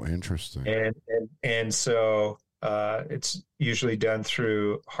 Oh, interesting. And so it's usually done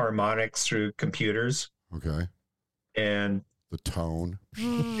through harmonics, through computers. Okay. And the tone.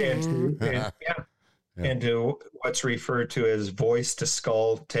 And to what's referred to as voice to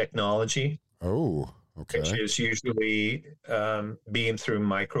skull technology. Oh, okay. Which is usually beamed through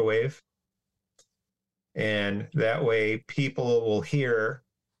microwave. And that way people will hear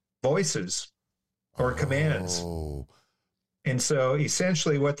voices or commands. And so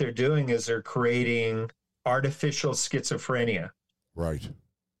essentially what they're doing is they're creating artificial schizophrenia. Right.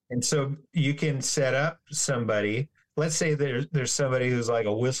 And so you can set up somebody, let's say there's somebody who's like a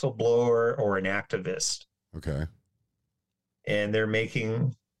whistleblower or an activist. Okay. And they're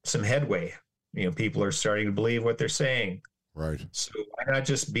making some headway. People are starting to believe what they're saying. Right. So why not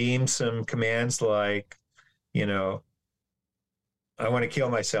just beam some commands like, I want to kill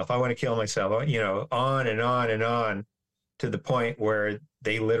myself. I want to kill myself, on and on and on to the point where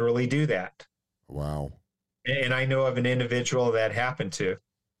they literally do that. Wow. And I know of an individual that happened to.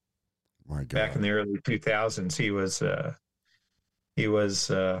 My God. Back in the early 2000s, he was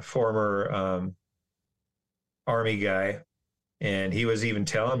a former Army guy. And he was even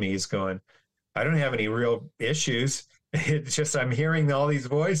telling me, he's going, I don't have any real issues. It's just I'm hearing all these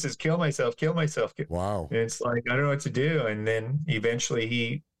voices, kill myself. Wow. And it's like, I don't know what to do. And then eventually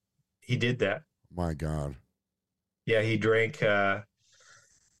he did that. My God. Yeah, he drank, and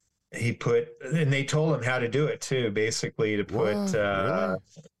they told him how to do it too, basically to put,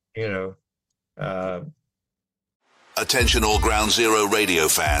 really? Attention all Ground Zero radio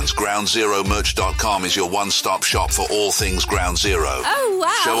fans. GroundZeroMerch.com is your one-stop shop for all things Ground Zero. Oh,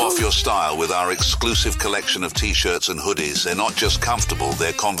 wow. Show off your style with our exclusive collection of t-shirts and hoodies. They're not just comfortable,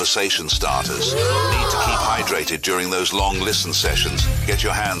 they're conversation starters. Need to keep hydrated during those long listen sessions? Get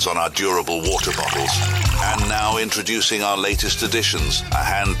your hands on our durable water bottles. And now introducing our latest editions, a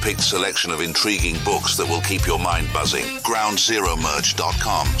hand-picked selection of intriguing books that will keep your mind buzzing.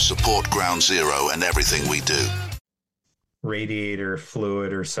 GroundZeroMerch.com. Support Ground Zero and everything we do. Radiator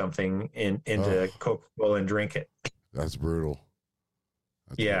fluid or something into Coca-Cola and drink it. That's brutal.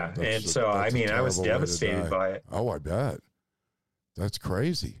 I was devastated by it. Oh, I bet. That's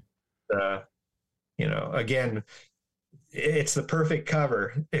crazy. Again, it's the perfect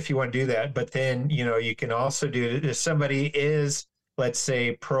cover if you want to do that. But then, you can also do it if somebody is, let's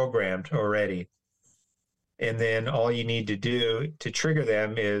say, programmed already. And then all you need to do to trigger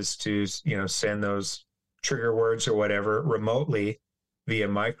them is to, send those trigger words or whatever remotely via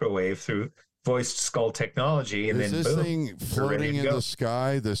microwave through voice to skull technology. And is then this boom, thing floating in the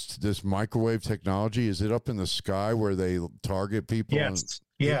sky, this microwave technology, is it up in the sky where they target people?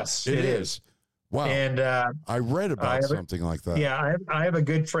 Yes, it is. Wow. And I read about something like that. Yeah, I have a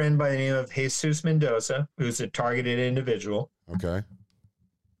good friend by the name of Jesus Mendoza, who's a targeted individual. Okay.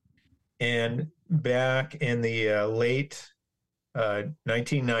 And back in the late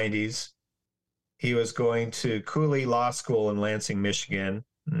 1990s, he was going to Cooley Law School in Lansing, Michigan.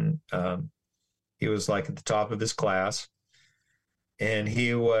 And, he was like at the top of his class. And he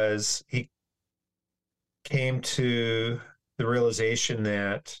came to the realization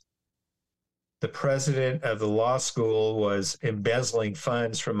that the president of the law school was embezzling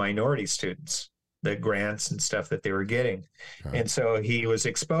funds from minority students, the grants and stuff that they were getting. Okay. And so he was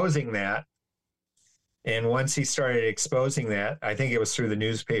exposing that. And once he started exposing that, I think it was through the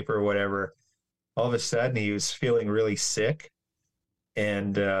newspaper or whatever, all of a sudden he was feeling really sick,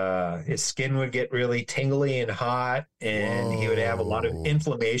 and his skin would get really tingly and hot, and he would have a lot of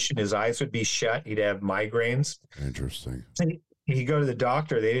inflammation. His eyes would be shut. He'd have migraines. Interesting. He'd go to the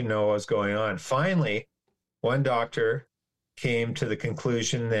doctor. They didn't know what was going on. Finally, one doctor came to the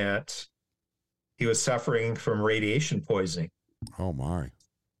conclusion that he was suffering from radiation poisoning. Oh, my.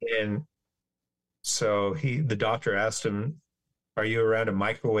 And so the doctor asked him, "Are you around a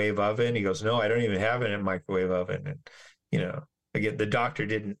microwave oven?" He goes, "No, I don't even have a microwave oven." And, again, the doctor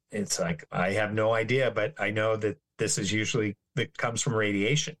didn't, it's like, I have no idea, but I know that this is usually, that comes from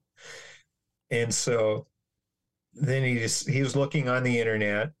radiation. And so then he was looking on the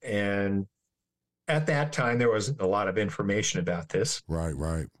internet, and at that time there wasn't a lot of information about this.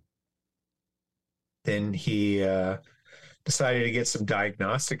 Right. Then he decided to get some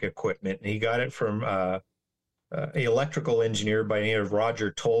diagnostic equipment, and he got it from an electrical engineer by the name of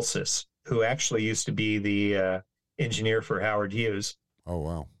Roger Tolsis, who actually used to be the engineer for Howard Hughes. Oh,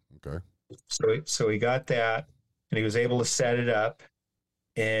 wow. Okay. So he got that, and he was able to set it up,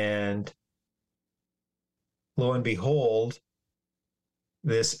 and lo and behold,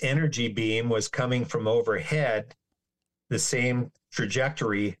 this energy beam was coming from overhead, the same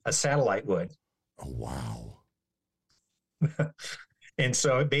trajectory a satellite would. Oh, wow. And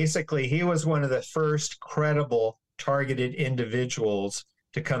so basically he was one of the first credible targeted individuals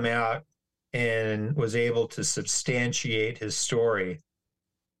to come out and was able to substantiate his story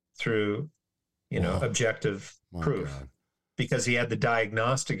through, objective proof, because he had the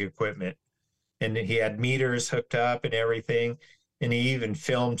diagnostic equipment, and he had meters hooked up and everything. And he even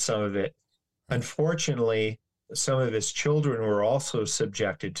filmed some of it. Unfortunately, some of his children were also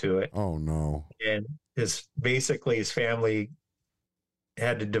subjected to it. Oh, no. And his family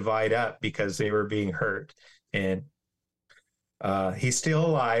had to divide up because they were being hurt. And he's still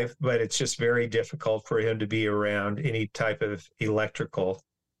alive, but it's just very difficult for him to be around any type of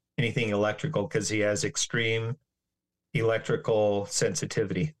anything electrical, because he has extreme electrical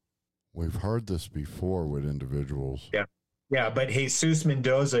sensitivity. We've heard this before with individuals. Yeah, but Jesus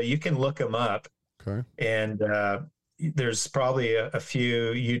Mendoza, you can look him up. Okay. And there's probably a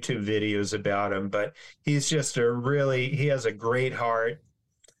few YouTube videos about him, but he's just he has a great heart,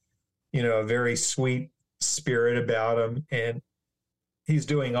 a very sweet spirit about him. And he's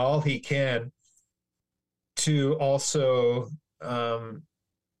doing all he can to also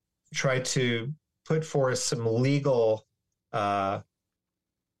try to put forth some legal, laws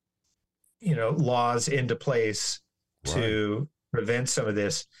into place to prevent some of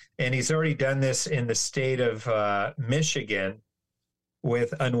this. And he's already done this in the state of Michigan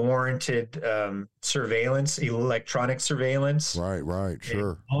with unwarranted surveillance, electronic surveillance. Right, sure.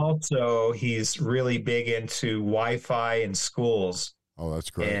 And also, he's really big into Wi-Fi in schools. Oh,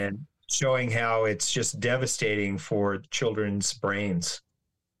 that's great. And showing how it's just devastating for children's brains.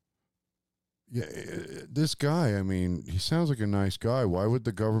 Yeah, this guy, I mean, he sounds like a nice guy. Why would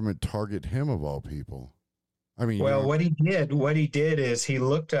the government target him of all people? I mean, well, what he did is he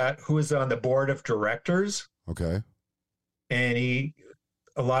looked at who was on the board of directors. Okay. And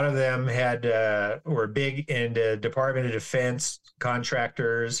a lot of them were big into Department of Defense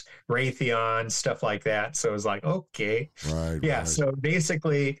contractors, Raytheon, stuff like that. So it was like, okay. Right. Yeah. Right. So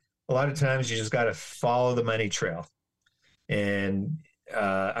basically, a lot of times you just got to follow the money trail. And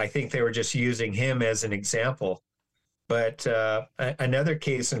I think they were just using him as an example. But another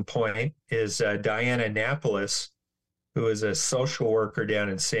case in point is Diana Annapolis, who is a social worker down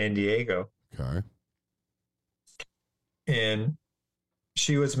in San Diego. Okay. And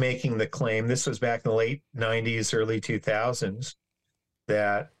she was making the claim, this was back in the late 90s, early 2000s,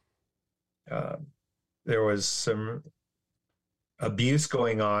 that there was some abuse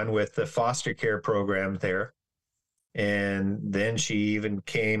going on with the foster care program there. And then she even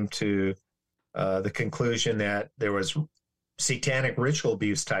came to the conclusion that there was satanic ritual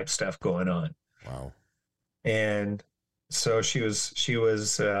abuse type stuff going on. Wow. And so she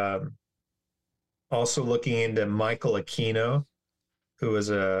was also looking into Michael Aquino, who was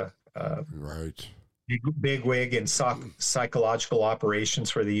a right big wig in psychological operations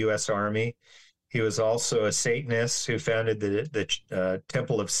for the U.S. Army. He was also a Satanist who founded the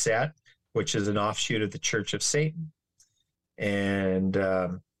Temple of Set, which is an offshoot of the Church of Satan. And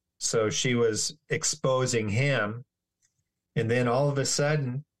so she was exposing him. And then all of a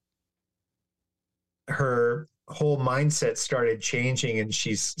sudden, her whole mindset started changing, and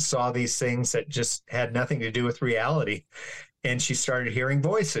she saw these things that just had nothing to do with reality. And she started hearing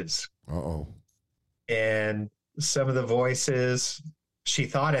voices. Uh-oh. And some of the voices she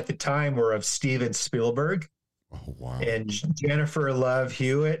thought at the time were of Steven Spielberg. Oh, wow. And Jennifer Love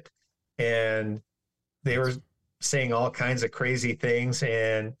Hewitt. And they were saying all kinds of crazy things.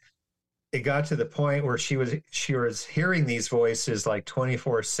 And it got to the point where she was hearing these voices like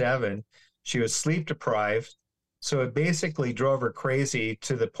 24/7. She was sleep deprived. So it basically drove her crazy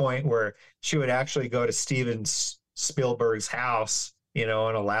to the point where she would actually go to Steven Spielberg's house,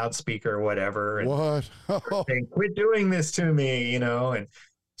 on a loudspeaker or whatever. And what? saying, quit doing this to me, And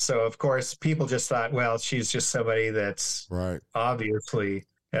so, of course, people just thought, well, she's just somebody that's obviously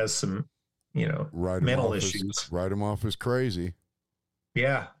has some, mental issues. Write him off as crazy.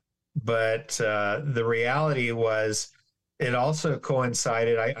 Yeah. But the reality was it also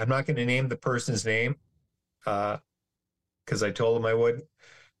coincided. I'm not going to name the person's name because I told him I would,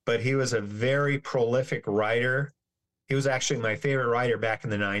 but he was a very prolific writer. He was actually my favorite writer back in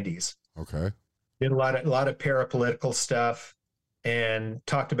the 90s. Okay. Did a lot of parapolitical stuff and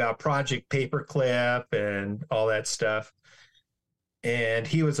talked about Project Paperclip and all that stuff. And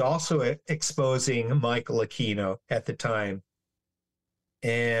he was also exposing Michael Aquino at the time.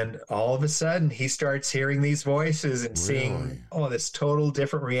 And all of a sudden, he starts hearing these voices and seeing, this total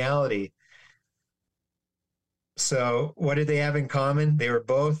different reality. So what did they have in common? They were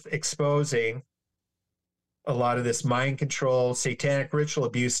both exposing a lot of this mind control, satanic ritual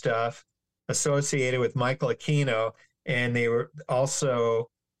abuse stuff associated with Michael Aquino. And they were also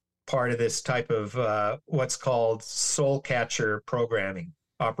part of this type of what's called soul catcher programming,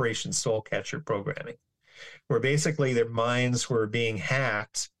 Operation Soul Catcher programming, where basically their minds were being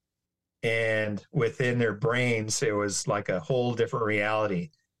hacked, and within their brains, there was like a whole different reality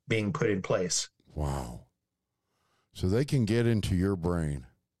being put in place. Wow. So they can get into your brain.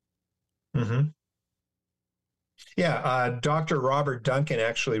 Mm-hmm. Yeah. Dr. Robert Duncan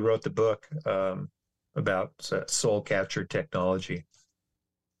actually wrote the book about soul capture technology.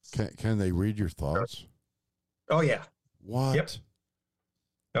 Can they read your thoughts? Oh, yeah. What? Yep.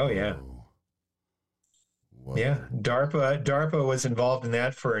 Oh, yeah. Whoa. Yeah, DARPA was involved in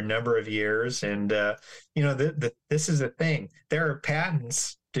that for a number of years, and this is the thing. There are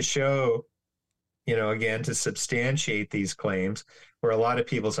patents to show, again, to substantiate these claims, where a lot of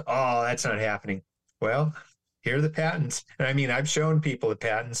people say, "Oh, that's not happening." Well, here are the patents. And I mean, I've shown people the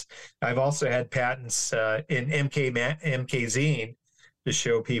patents. I've also had patents in MKZine to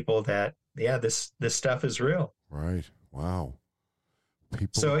show people that this stuff is real. Right. Wow.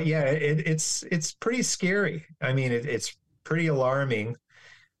 People. So yeah, it's pretty scary. I mean, it's pretty alarming,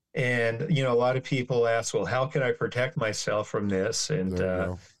 and a lot of people ask, well, how can I protect myself from this?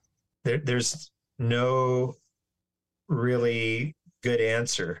 And there's no really good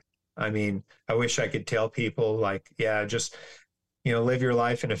answer. I mean, I wish I could tell people like, just live your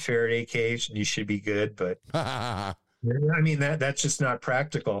life in a Faraday cage and you should be good, but I mean that's just not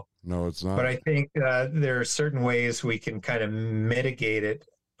practical. No, it's not. But I think there are certain ways we can kind of mitigate it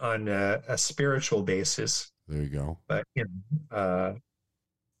on a spiritual basis. There you go. But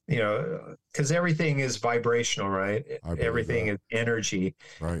because everything is vibrational, right? Everything is energy,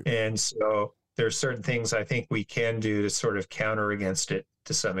 right? And so there's certain things I think we can do to sort of counter against it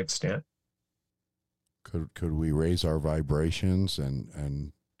to some extent. Could we raise our vibrations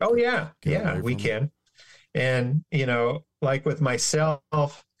and? Oh yeah, we can. And like with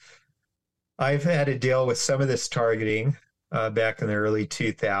myself, I've had to deal with some of this targeting back in the early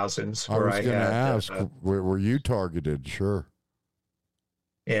 2000s. I was going to ask, were you targeted? Sure.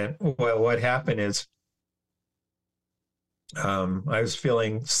 And what happened is I was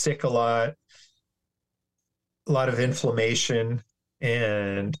feeling sick a lot of inflammation,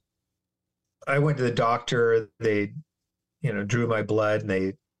 and I went to the doctor. They, drew my blood and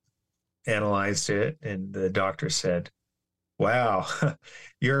they analyzed it, and the doctor said, wow,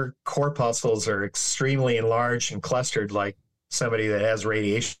 your corpuscles are extremely enlarged and clustered like somebody that has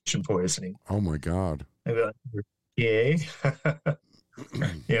radiation poisoning. Oh my God. Yay.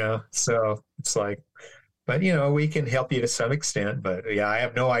 So it's like, but we can help you to some extent, but I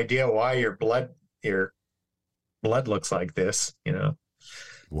have no idea why your blood looks like this,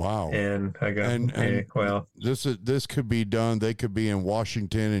 Wow. And I go, this could be done. They could be in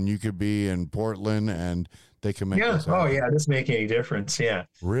Washington and you could be in Portland, and they can make this happen. Oh yeah, it doesn't make any difference. Yeah.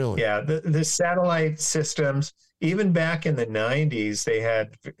 Really? Yeah. The satellite systems, even back in the 90s, they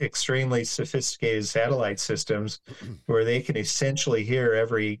had extremely sophisticated satellite systems where they can essentially hear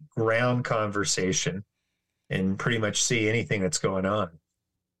every ground conversation and pretty much see anything that's going on.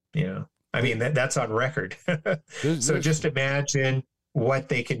 I mean, that's on record. So just imagine what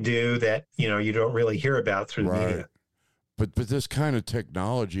they can do that, you don't really hear about through the media. But this kind of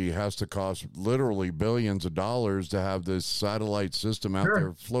technology has to cost literally billions of dollars to have this satellite system out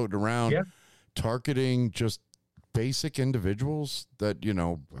there floating around, targeting just basic individuals that,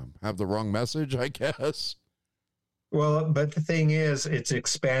 have the wrong message, I guess. Well, but the thing is, it's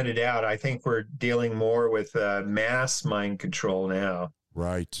expanded out. I think we're dealing more with mass mind control now.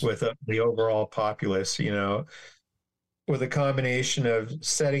 Right. With the overall populace, with a combination of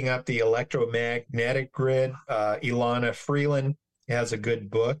setting up the electromagnetic grid. Ilana Freeland has a good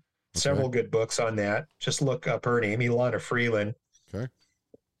book, several good books on that. Just look up her name, Ilana Freeland. Okay.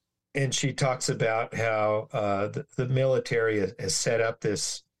 And she talks about how the military has set up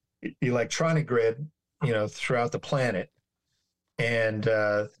this electronic grid, throughout the planet. And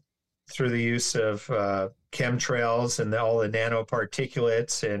through the use of chemtrails and all the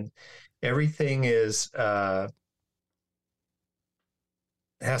nanoparticulates, and everything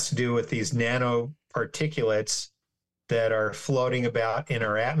has to do with these nanoparticulates that are floating about in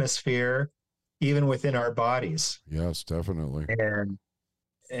our atmosphere, even within our bodies. Yes, definitely.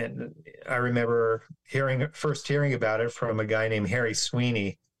 And I remember first hearing about it from a guy named Harry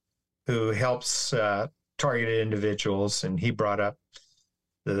Sweeney, who helps targeted individuals, and he brought up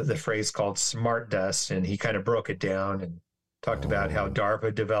the phrase called smart dust, and he kind of broke it down and talked about how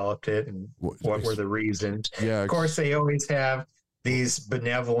DARPA developed it and what were the reasons. Yeah, of course, they always have these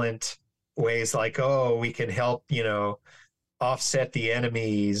benevolent ways like, we can help, offset the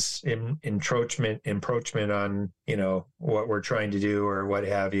enemy's encroachment on, what we're trying to do or what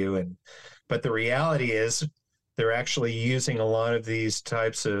have you. But the reality is they're actually using a lot of these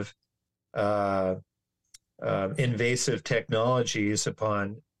types of invasive technologies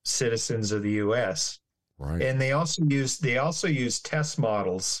upon citizens of the U.S. Right. And they also use test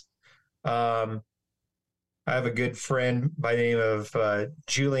models. I have a good friend by the name of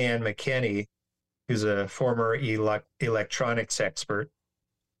Julianne McKinney, who's a former electronics expert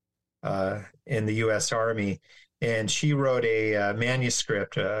in the U.S. Army, and she wrote a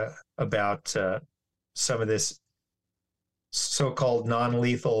manuscript about some of this so-called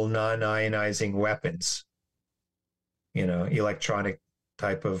non-lethal, non-ionizing weapons, electronic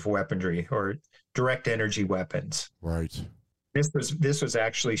type of weaponry or direct energy weapons. Right. This was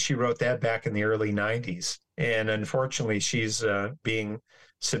actually, she wrote that back in the early 90s. And unfortunately, she's being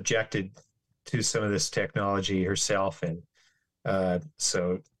subjected to some of this technology herself. And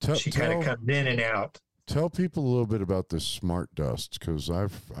so she kind of comes in and out. Tell people a little bit about this smart dust, because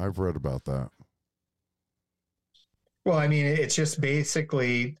I've read about that. Well, I mean, it's just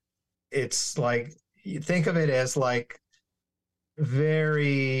basically, it's like, you think of it as like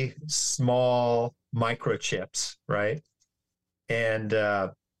very small microchips, right? And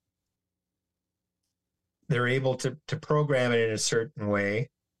they're able to program it in a certain way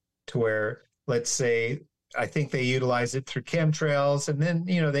to where, let's say, I think they utilize it through chemtrails, and then,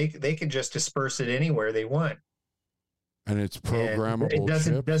 they can just disperse it anywhere they want. And it's programmable. And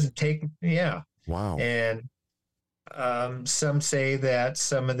it doesn't take, Wow. And some say that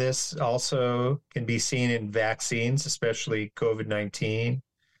some of this also can be seen in vaccines, especially COVID-19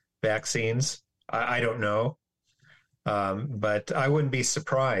 vaccines. I don't know, but I wouldn't be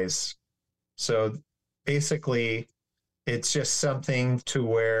surprised. So basically, it's just something to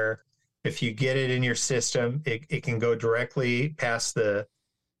where if you get it in your system, it can go directly past the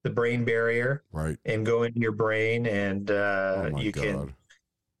brain barrier, right, and go into your brain, and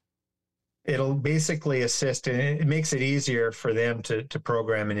it'll basically assist, and it makes it easier for them to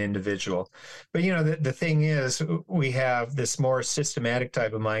program an individual. But, the thing is, we have this more systematic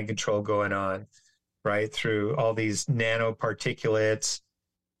type of mind control going on, right, through all these nanoparticulates,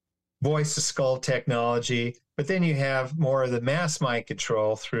 voice to skull technology. But then you have more of the mass mind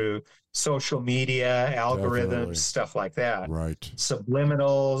control through social media, algorithms, definitely, stuff like that. Right.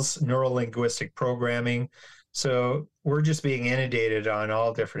 Subliminals, neuro-linguistic programming. So we're just being inundated on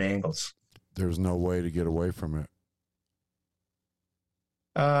all different angles. There's no way to get away from it.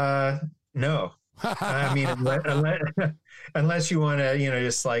 No. I mean, unless you want to,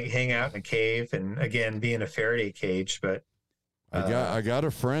 just like hang out in a cave and, again, be in a Faraday cage. But I got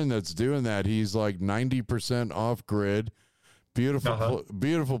a friend that's doing that. He's like 90% off grid. Beautiful,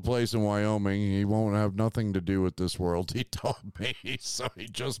 beautiful place in Wyoming. He won't have nothing to do with this world, he told me. So he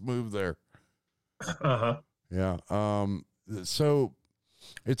just moved there. Yeah. So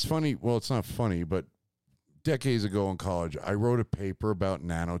it's funny. Well, it's not funny, but decades ago in college, I wrote a paper about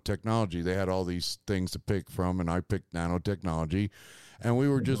nanotechnology. They had all these things to pick from, and I picked nanotechnology. And we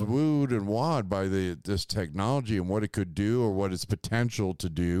were just wooed and wowed by this technology and what it could do or what its potential to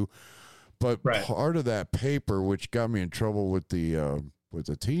do. But part of that paper, which got me in trouble with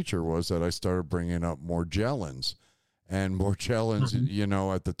the teacher, was that I started bringing up Morgellons. And Morgellons, you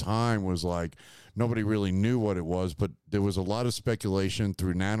know, at the time was like nobody really knew what it was, but there was a lot of speculation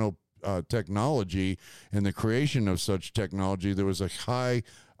through nanotechnology and the creation of such technology. There was a high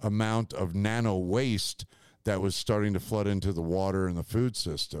amount of nano waste that was starting to flood into the water and the food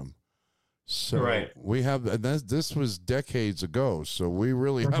system. So we have, and this was decades ago. So we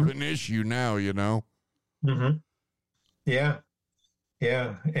really have an issue now, you know? Yeah.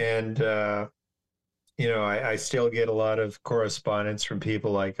 Yeah. And, you know, I still get a lot of correspondence from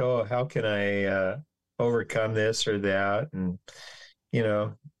people like, oh, how can I overcome this or that? And, you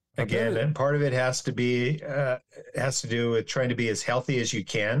know, again, and part of it has to do with trying to be as healthy as you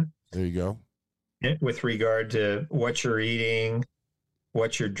can. There you go. With regard to what you're eating,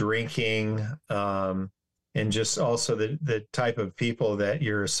 what you're drinking, and just also the type of people that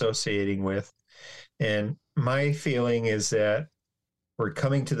you're associating with. And my feeling is that we're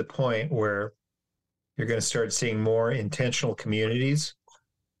coming to the point where you're going to start seeing more intentional communities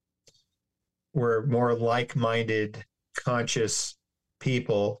where more like-minded, conscious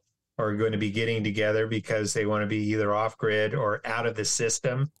people are going to be getting together because they want to be either off-grid or out of the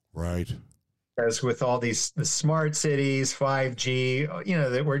system. Right. As with all the smart cities, 5G, you know,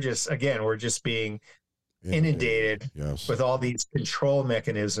 that we're just being inundated with all these control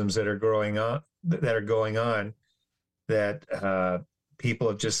mechanisms that are going on, that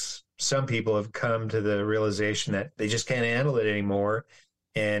some people have come to the realization that they just can't handle it anymore.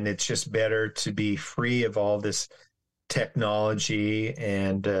 And it's just better to be free of all this technology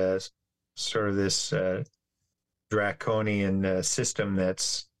and sort of this draconian system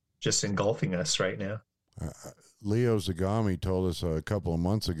that's just engulfing us right now. Leo Zagami told us a couple of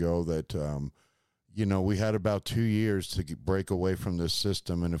months ago that, you know, we had about 2 years to break away from this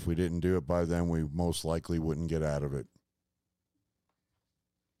system. And if we didn't do it by then, we most likely wouldn't get out of it.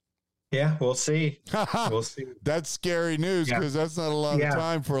 Yeah, we'll see. We'll see. That's scary news because that's not a lot of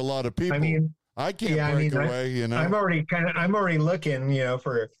time for a lot of people. I mean, I can't break away, you know. I'm already looking, you know,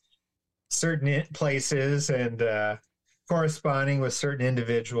 for certain places and corresponding with certain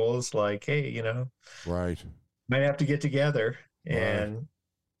individuals like, hey, you know, might have to get together. And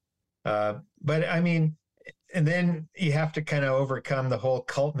but I mean, and then you have to kind of overcome the whole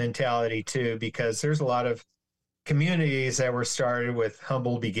cult mentality too, because there's a lot of communities that were started with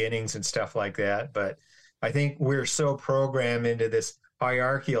humble beginnings and stuff like that. But I think we're so programmed into this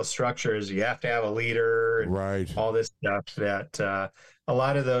hierarchical structures. You have to have a leader and all this stuff that a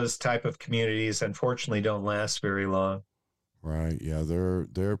lot of those type of communities, unfortunately, don't last very long. Right. Yeah.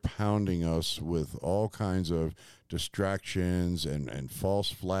 They're pounding us with all kinds of distractions and false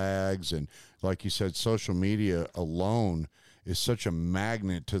flags. And like you said, social media alone is such a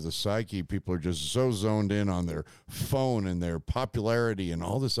magnet to the psyche. People are just so zoned in on their phone and their popularity and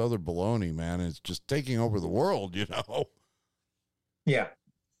all this other baloney, man. It's just taking over the world, you know? Yeah.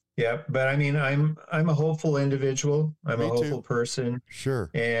 Yeah. But I mean, I'm a hopeful individual. I'm a hopeful person. Sure.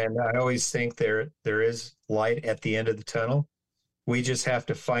 And I always think there is light at the end of the tunnel. We just have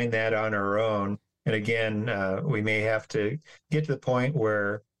to find that on our own. And again, we may have to get to the point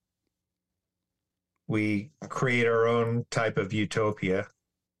where we create our own type of utopia,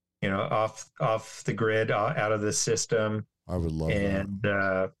 you know, off the grid, out of the system. I would love that.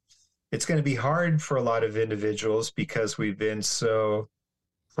 And it's going to be hard for a lot of individuals because we've been so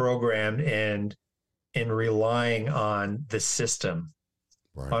programmed and relying on the system,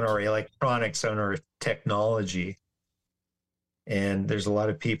 on our electronics, on our technology. And there's a lot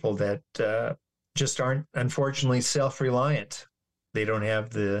of people that just aren't, unfortunately, self-reliant. They don't have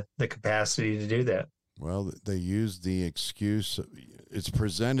the capacity to do that. Well, they use the excuse. It's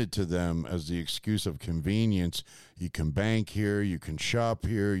presented to them as the excuse of convenience. You can bank here, you can shop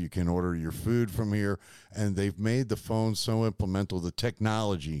here, you can order your food from here. And they've made the phone so implemental, the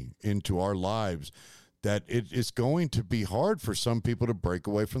technology into our lives, that it's going to be hard for some people to break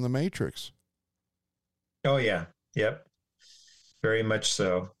away from the matrix. Oh, yeah. Yep. Very much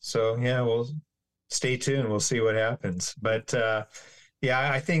so. So, yeah, we'll stay tuned. We'll see what happens. But,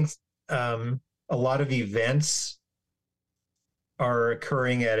 yeah, I think a lot of events are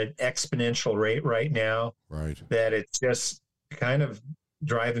occurring at an exponential rate right now. Right. That it's just kind of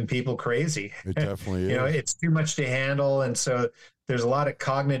driving people crazy. It definitely is. You know, it's too much to handle. And so there's a lot of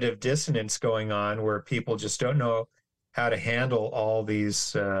cognitive dissonance going on where people just don't know how to handle all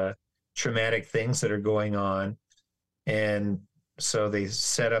these traumatic things that are going on. And so they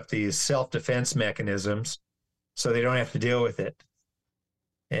set up these self-defense mechanisms so they don't have to deal with it.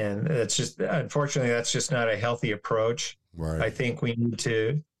 And that's just, unfortunately, that's just not a healthy approach. Right. I think we need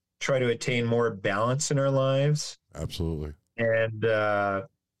to try to attain more balance in our lives. Absolutely. And,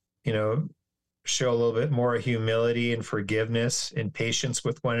 show a little bit more humility and forgiveness and patience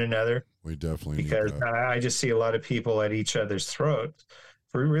with one another. We definitely because need that. I just see a lot of people at each other's throats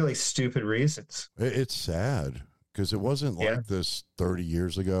for really stupid reasons. It's sad because it wasn't like this 30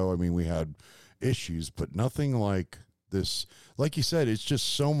 years ago. I mean, we had issues, but nothing like this. Like you said, it's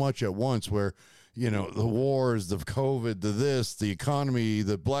just so much at once where, the wars, the COVID, the economy,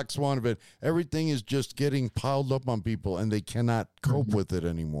 the black swan event, everything is just getting piled up on people and they cannot cope with it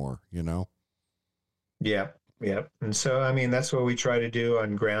anymore, Yeah. Yeah. And so, I mean, that's what we try to do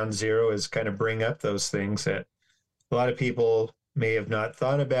on Ground Zero is kind of bring up those things that a lot of people may have not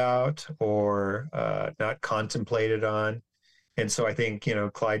thought about or not contemplated on. And so I think,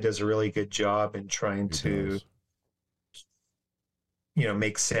 Clyde does a really good job in trying to,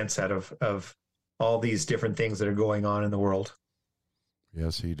 make sense out of all these different things that are going on in the world.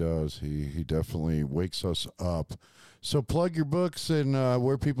 Yes, he does. He definitely wakes us up. So plug your books and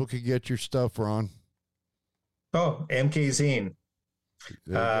where people can get your stuff, Ron. Oh, MK Zine.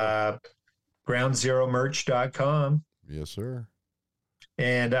 GroundZeroMerch.com. Yes, sir.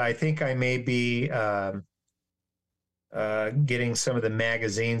 And I think I may be getting some of the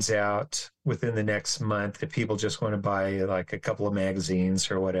magazines out within the next month if people just want to buy like a couple of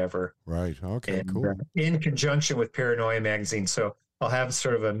magazines or whatever. Right. Okay, and, cool. In conjunction with Paranoia magazine. So I'll have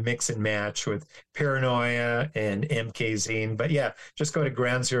sort of a mix and match with Paranoia and MK Zine. But yeah, just go to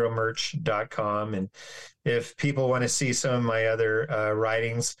GroundZeroMerch.com. And if people want to see some of my other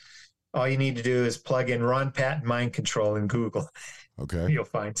writings, all you need to do is plug in Ron Patton Mind Control in Google. Okay. You'll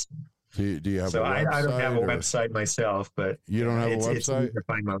find some. Do you have so a website? I don't have a website myself, but you don't have a website? It's easy to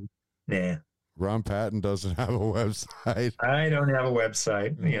find my, nah. Ron Patton doesn't have a website. I don't have a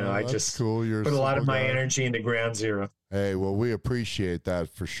website. I just cool. You're put a lot of my guy. energy into Ground Zero. Hey, well, we appreciate that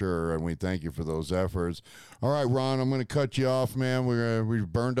for sure, and we thank you for those efforts. All right, Ron, I'm going to cut you off, man. We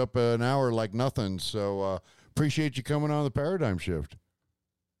burned up an hour like nothing, so appreciate you coming on the Paradigm Shift.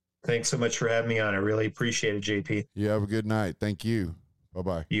 Thanks so much for having me on. I really appreciate it, JP. You have a good night. Thank you.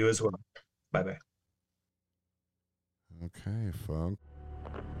 Bye-bye. You as well. Bye-bye. Okay, Funk.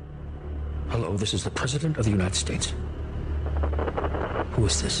 Hello, this is the President of the United States. Who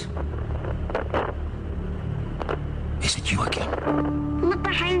is this? Is it you again? Look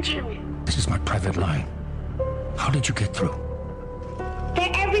behind you. This is my private line. How did you get through? They're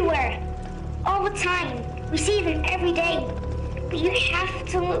everywhere. All the time. We see them every day. But you have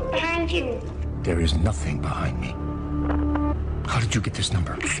to look behind you. There is nothing behind me. How did you get this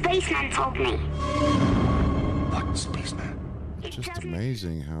number? The spaceman told me. What spaceman? It's just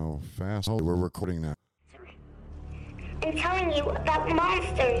amazing how fast we're recording now. I'm telling you about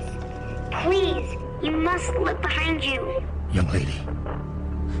monsters. Please, you must look behind you. Young lady,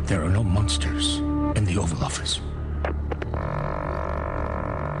 there are no monsters in the Oval Office.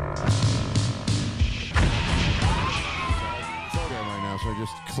 Program right now, so I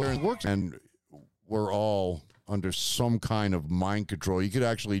just clearing works, and we're all under some kind of mind control. You could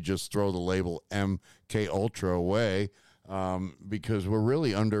actually just throw the label MK Ultra away because we're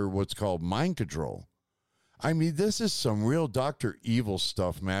really under what's called mind control. I mean, this is some real Dr. Evil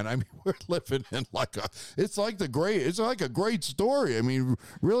stuff, man. I mean, we're living in it's like a great story. I mean,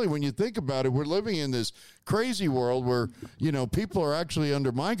 really, when you think about it, we're living in this crazy world where, people are actually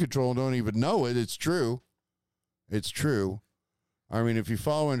under mind control and don't even know it. It's true. It's true. I mean, if you're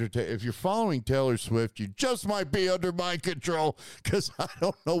following Taylor Swift, you just might be under mind control because I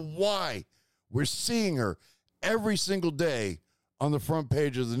don't know why we're seeing her every single day on the front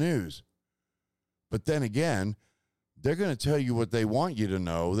page of the news. But then again, they're going to tell you what they want you to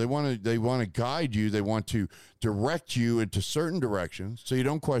know. They want to guide you. They want to direct you into certain directions so you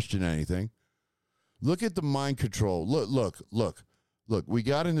don't question anything. Look at the mind control. Look. We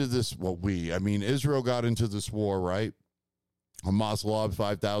got into this. Israel got into this war, right? Hamas lobbed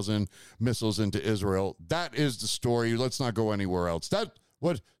 5,000 missiles into Israel. That is the story. Let's not go anywhere else. That's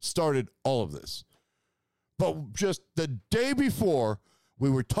what started all of this. But just the day before, we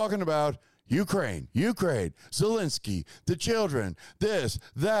were talking about Ukraine, Zelensky, the children, this,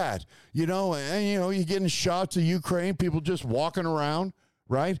 that, you're getting shots of Ukraine, people just walking around,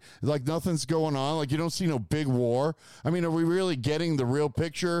 right? Like nothing's going on. Like you don't see no big war. I mean, are we really getting the real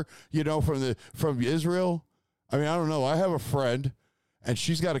picture, from Israel? I mean, I don't know. I have a friend, and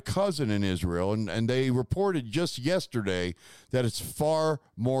she's got a cousin in Israel, and they reported just yesterday that it's far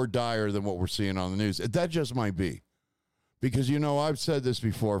more dire than what we're seeing on the news. That just might be. Because, I've said this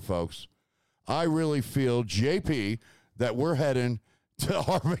before, folks. I really feel, JP, that we're heading to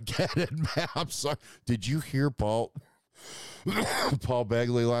Armageddon, man. I'm sorry. Did you hear, Paul? Paul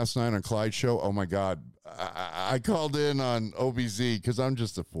Begley last night on Clyde's show. Oh, my God. I called in on OBZ because I'm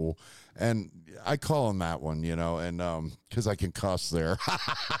just a fool. And I call him that one, you know, and because I can cuss there.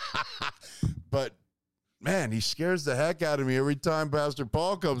 But, man, he scares the heck out of me every time Pastor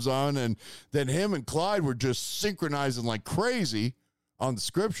Paul comes on. And then him and Clyde were just synchronizing like crazy on the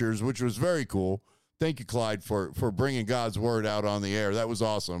scriptures, which was very cool. Thank you, Clyde, for bringing God's word out on the air. That was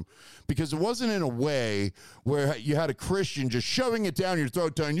awesome. Because it wasn't in a way where you had a Christian just shoving it down your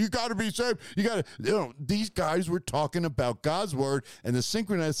throat, telling you got to be saved. You got to, you know, these guys were talking about God's word and the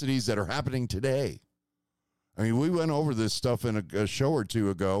synchronicities that are happening today. I mean, we went over this stuff in a show or two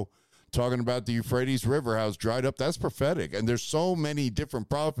ago, talking about the Euphrates River, how it's dried up. That's prophetic. And there's so many different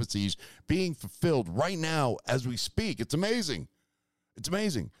prophecies being fulfilled right now as we speak. It's amazing. It's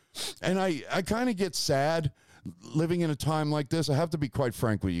amazing. And I kind of get sad living in a time like this. I have to be quite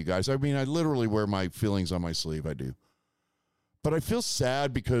frank with you guys. I mean, I literally wear my feelings on my sleeve. I do. But I feel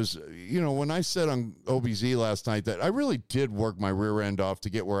sad because, you know, when I said on OBZ last night that I really did work my rear end off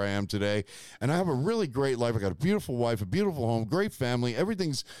to get where I am today, and I have a really great life. I got a beautiful wife, a beautiful home, great family.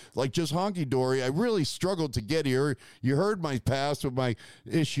 Everything's like just honky-dory. I really struggled to get here. You heard my past with my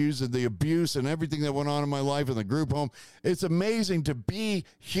issues and the abuse and everything that went on in my life in the group home. It's amazing to be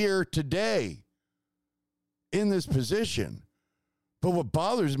here today in this position. But what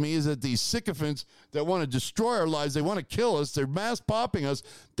bothers me is that these sycophants that want to destroy our lives, they want to kill us, they're mass popping us,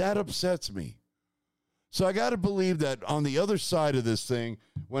 that upsets me. So I got to believe that on the other side of this thing,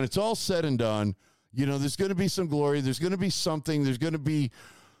 when it's all said and done, you know, there's going to be some glory, there's going to be something, there's going to be,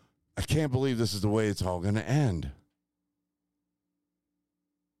 I can't believe this is the way it's all going to end.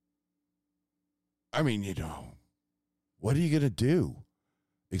 I mean, you know, what are you going to do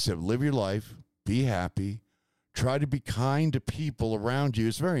except live your life, be happy, try to be kind to people around you.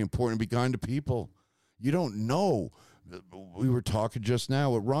 It's very important to be kind to people. You don't know. We were talking just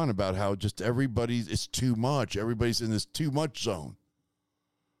now with Ron about how just it's too much. Everybody's in this too much zone.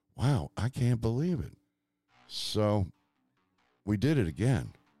 Wow, I can't believe it. So we did it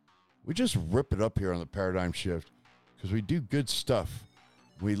again. We just rip it up here on the Paradigm Shift because we do good stuff.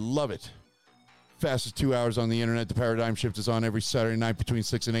 We love it. Fastest 2 hours on the internet. The Paradigm Shift is on every Saturday night between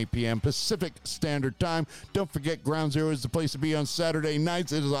 6 and 8 p.m. Pacific Standard Time. Don't forget, Ground Zero is the place to be on Saturday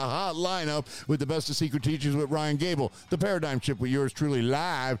nights. It is a hot lineup with the best of Secret Teachings with Ryan Gable, the Paradigm Shift with yours truly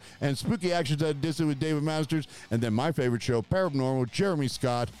live, and Spooky Actions at a Distance with David Masters, and then my favorite show, Paranormal with Jeremy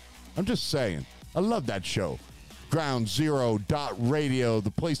Scott. I'm just saying, I love that show. GroundZero.radio,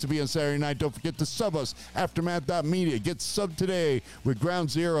 the place to be on Saturday night. Don't forget to sub us, Aftermath.media. Get subbed today with Ground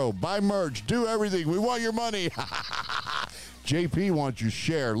Zero. Buy merch. Do everything. We want your money. JP wants you to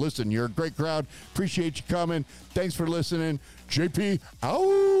share. Listen, you're a great crowd. Appreciate you coming. Thanks for listening. JP,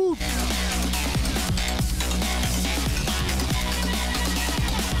 out.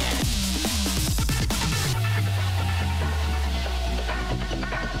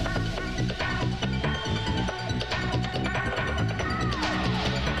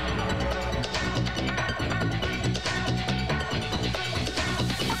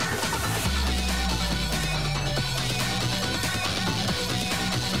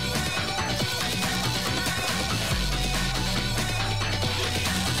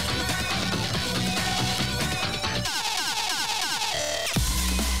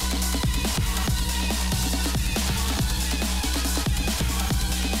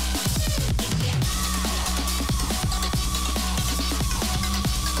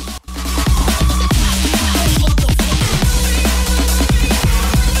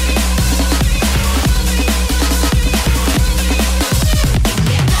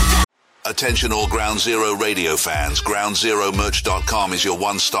 Attention all Ground Zero radio fans. GroundZeroMerch.com is your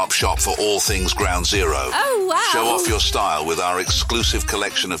one-stop shop for all things Ground Zero. Oh, wow. Show off your style with our exclusive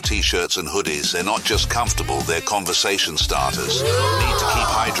collection of t-shirts and hoodies. They're not just comfortable, they're conversation starters. Need to keep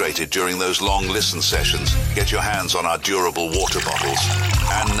hydrated during those long listen sessions? Get your hands on our durable water bottles.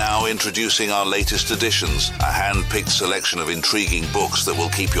 And now introducing our latest editions, a hand-picked selection of intriguing books that will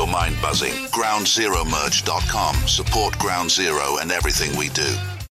keep your mind buzzing. GroundZeroMerch.com. Support Ground Zero and everything we do.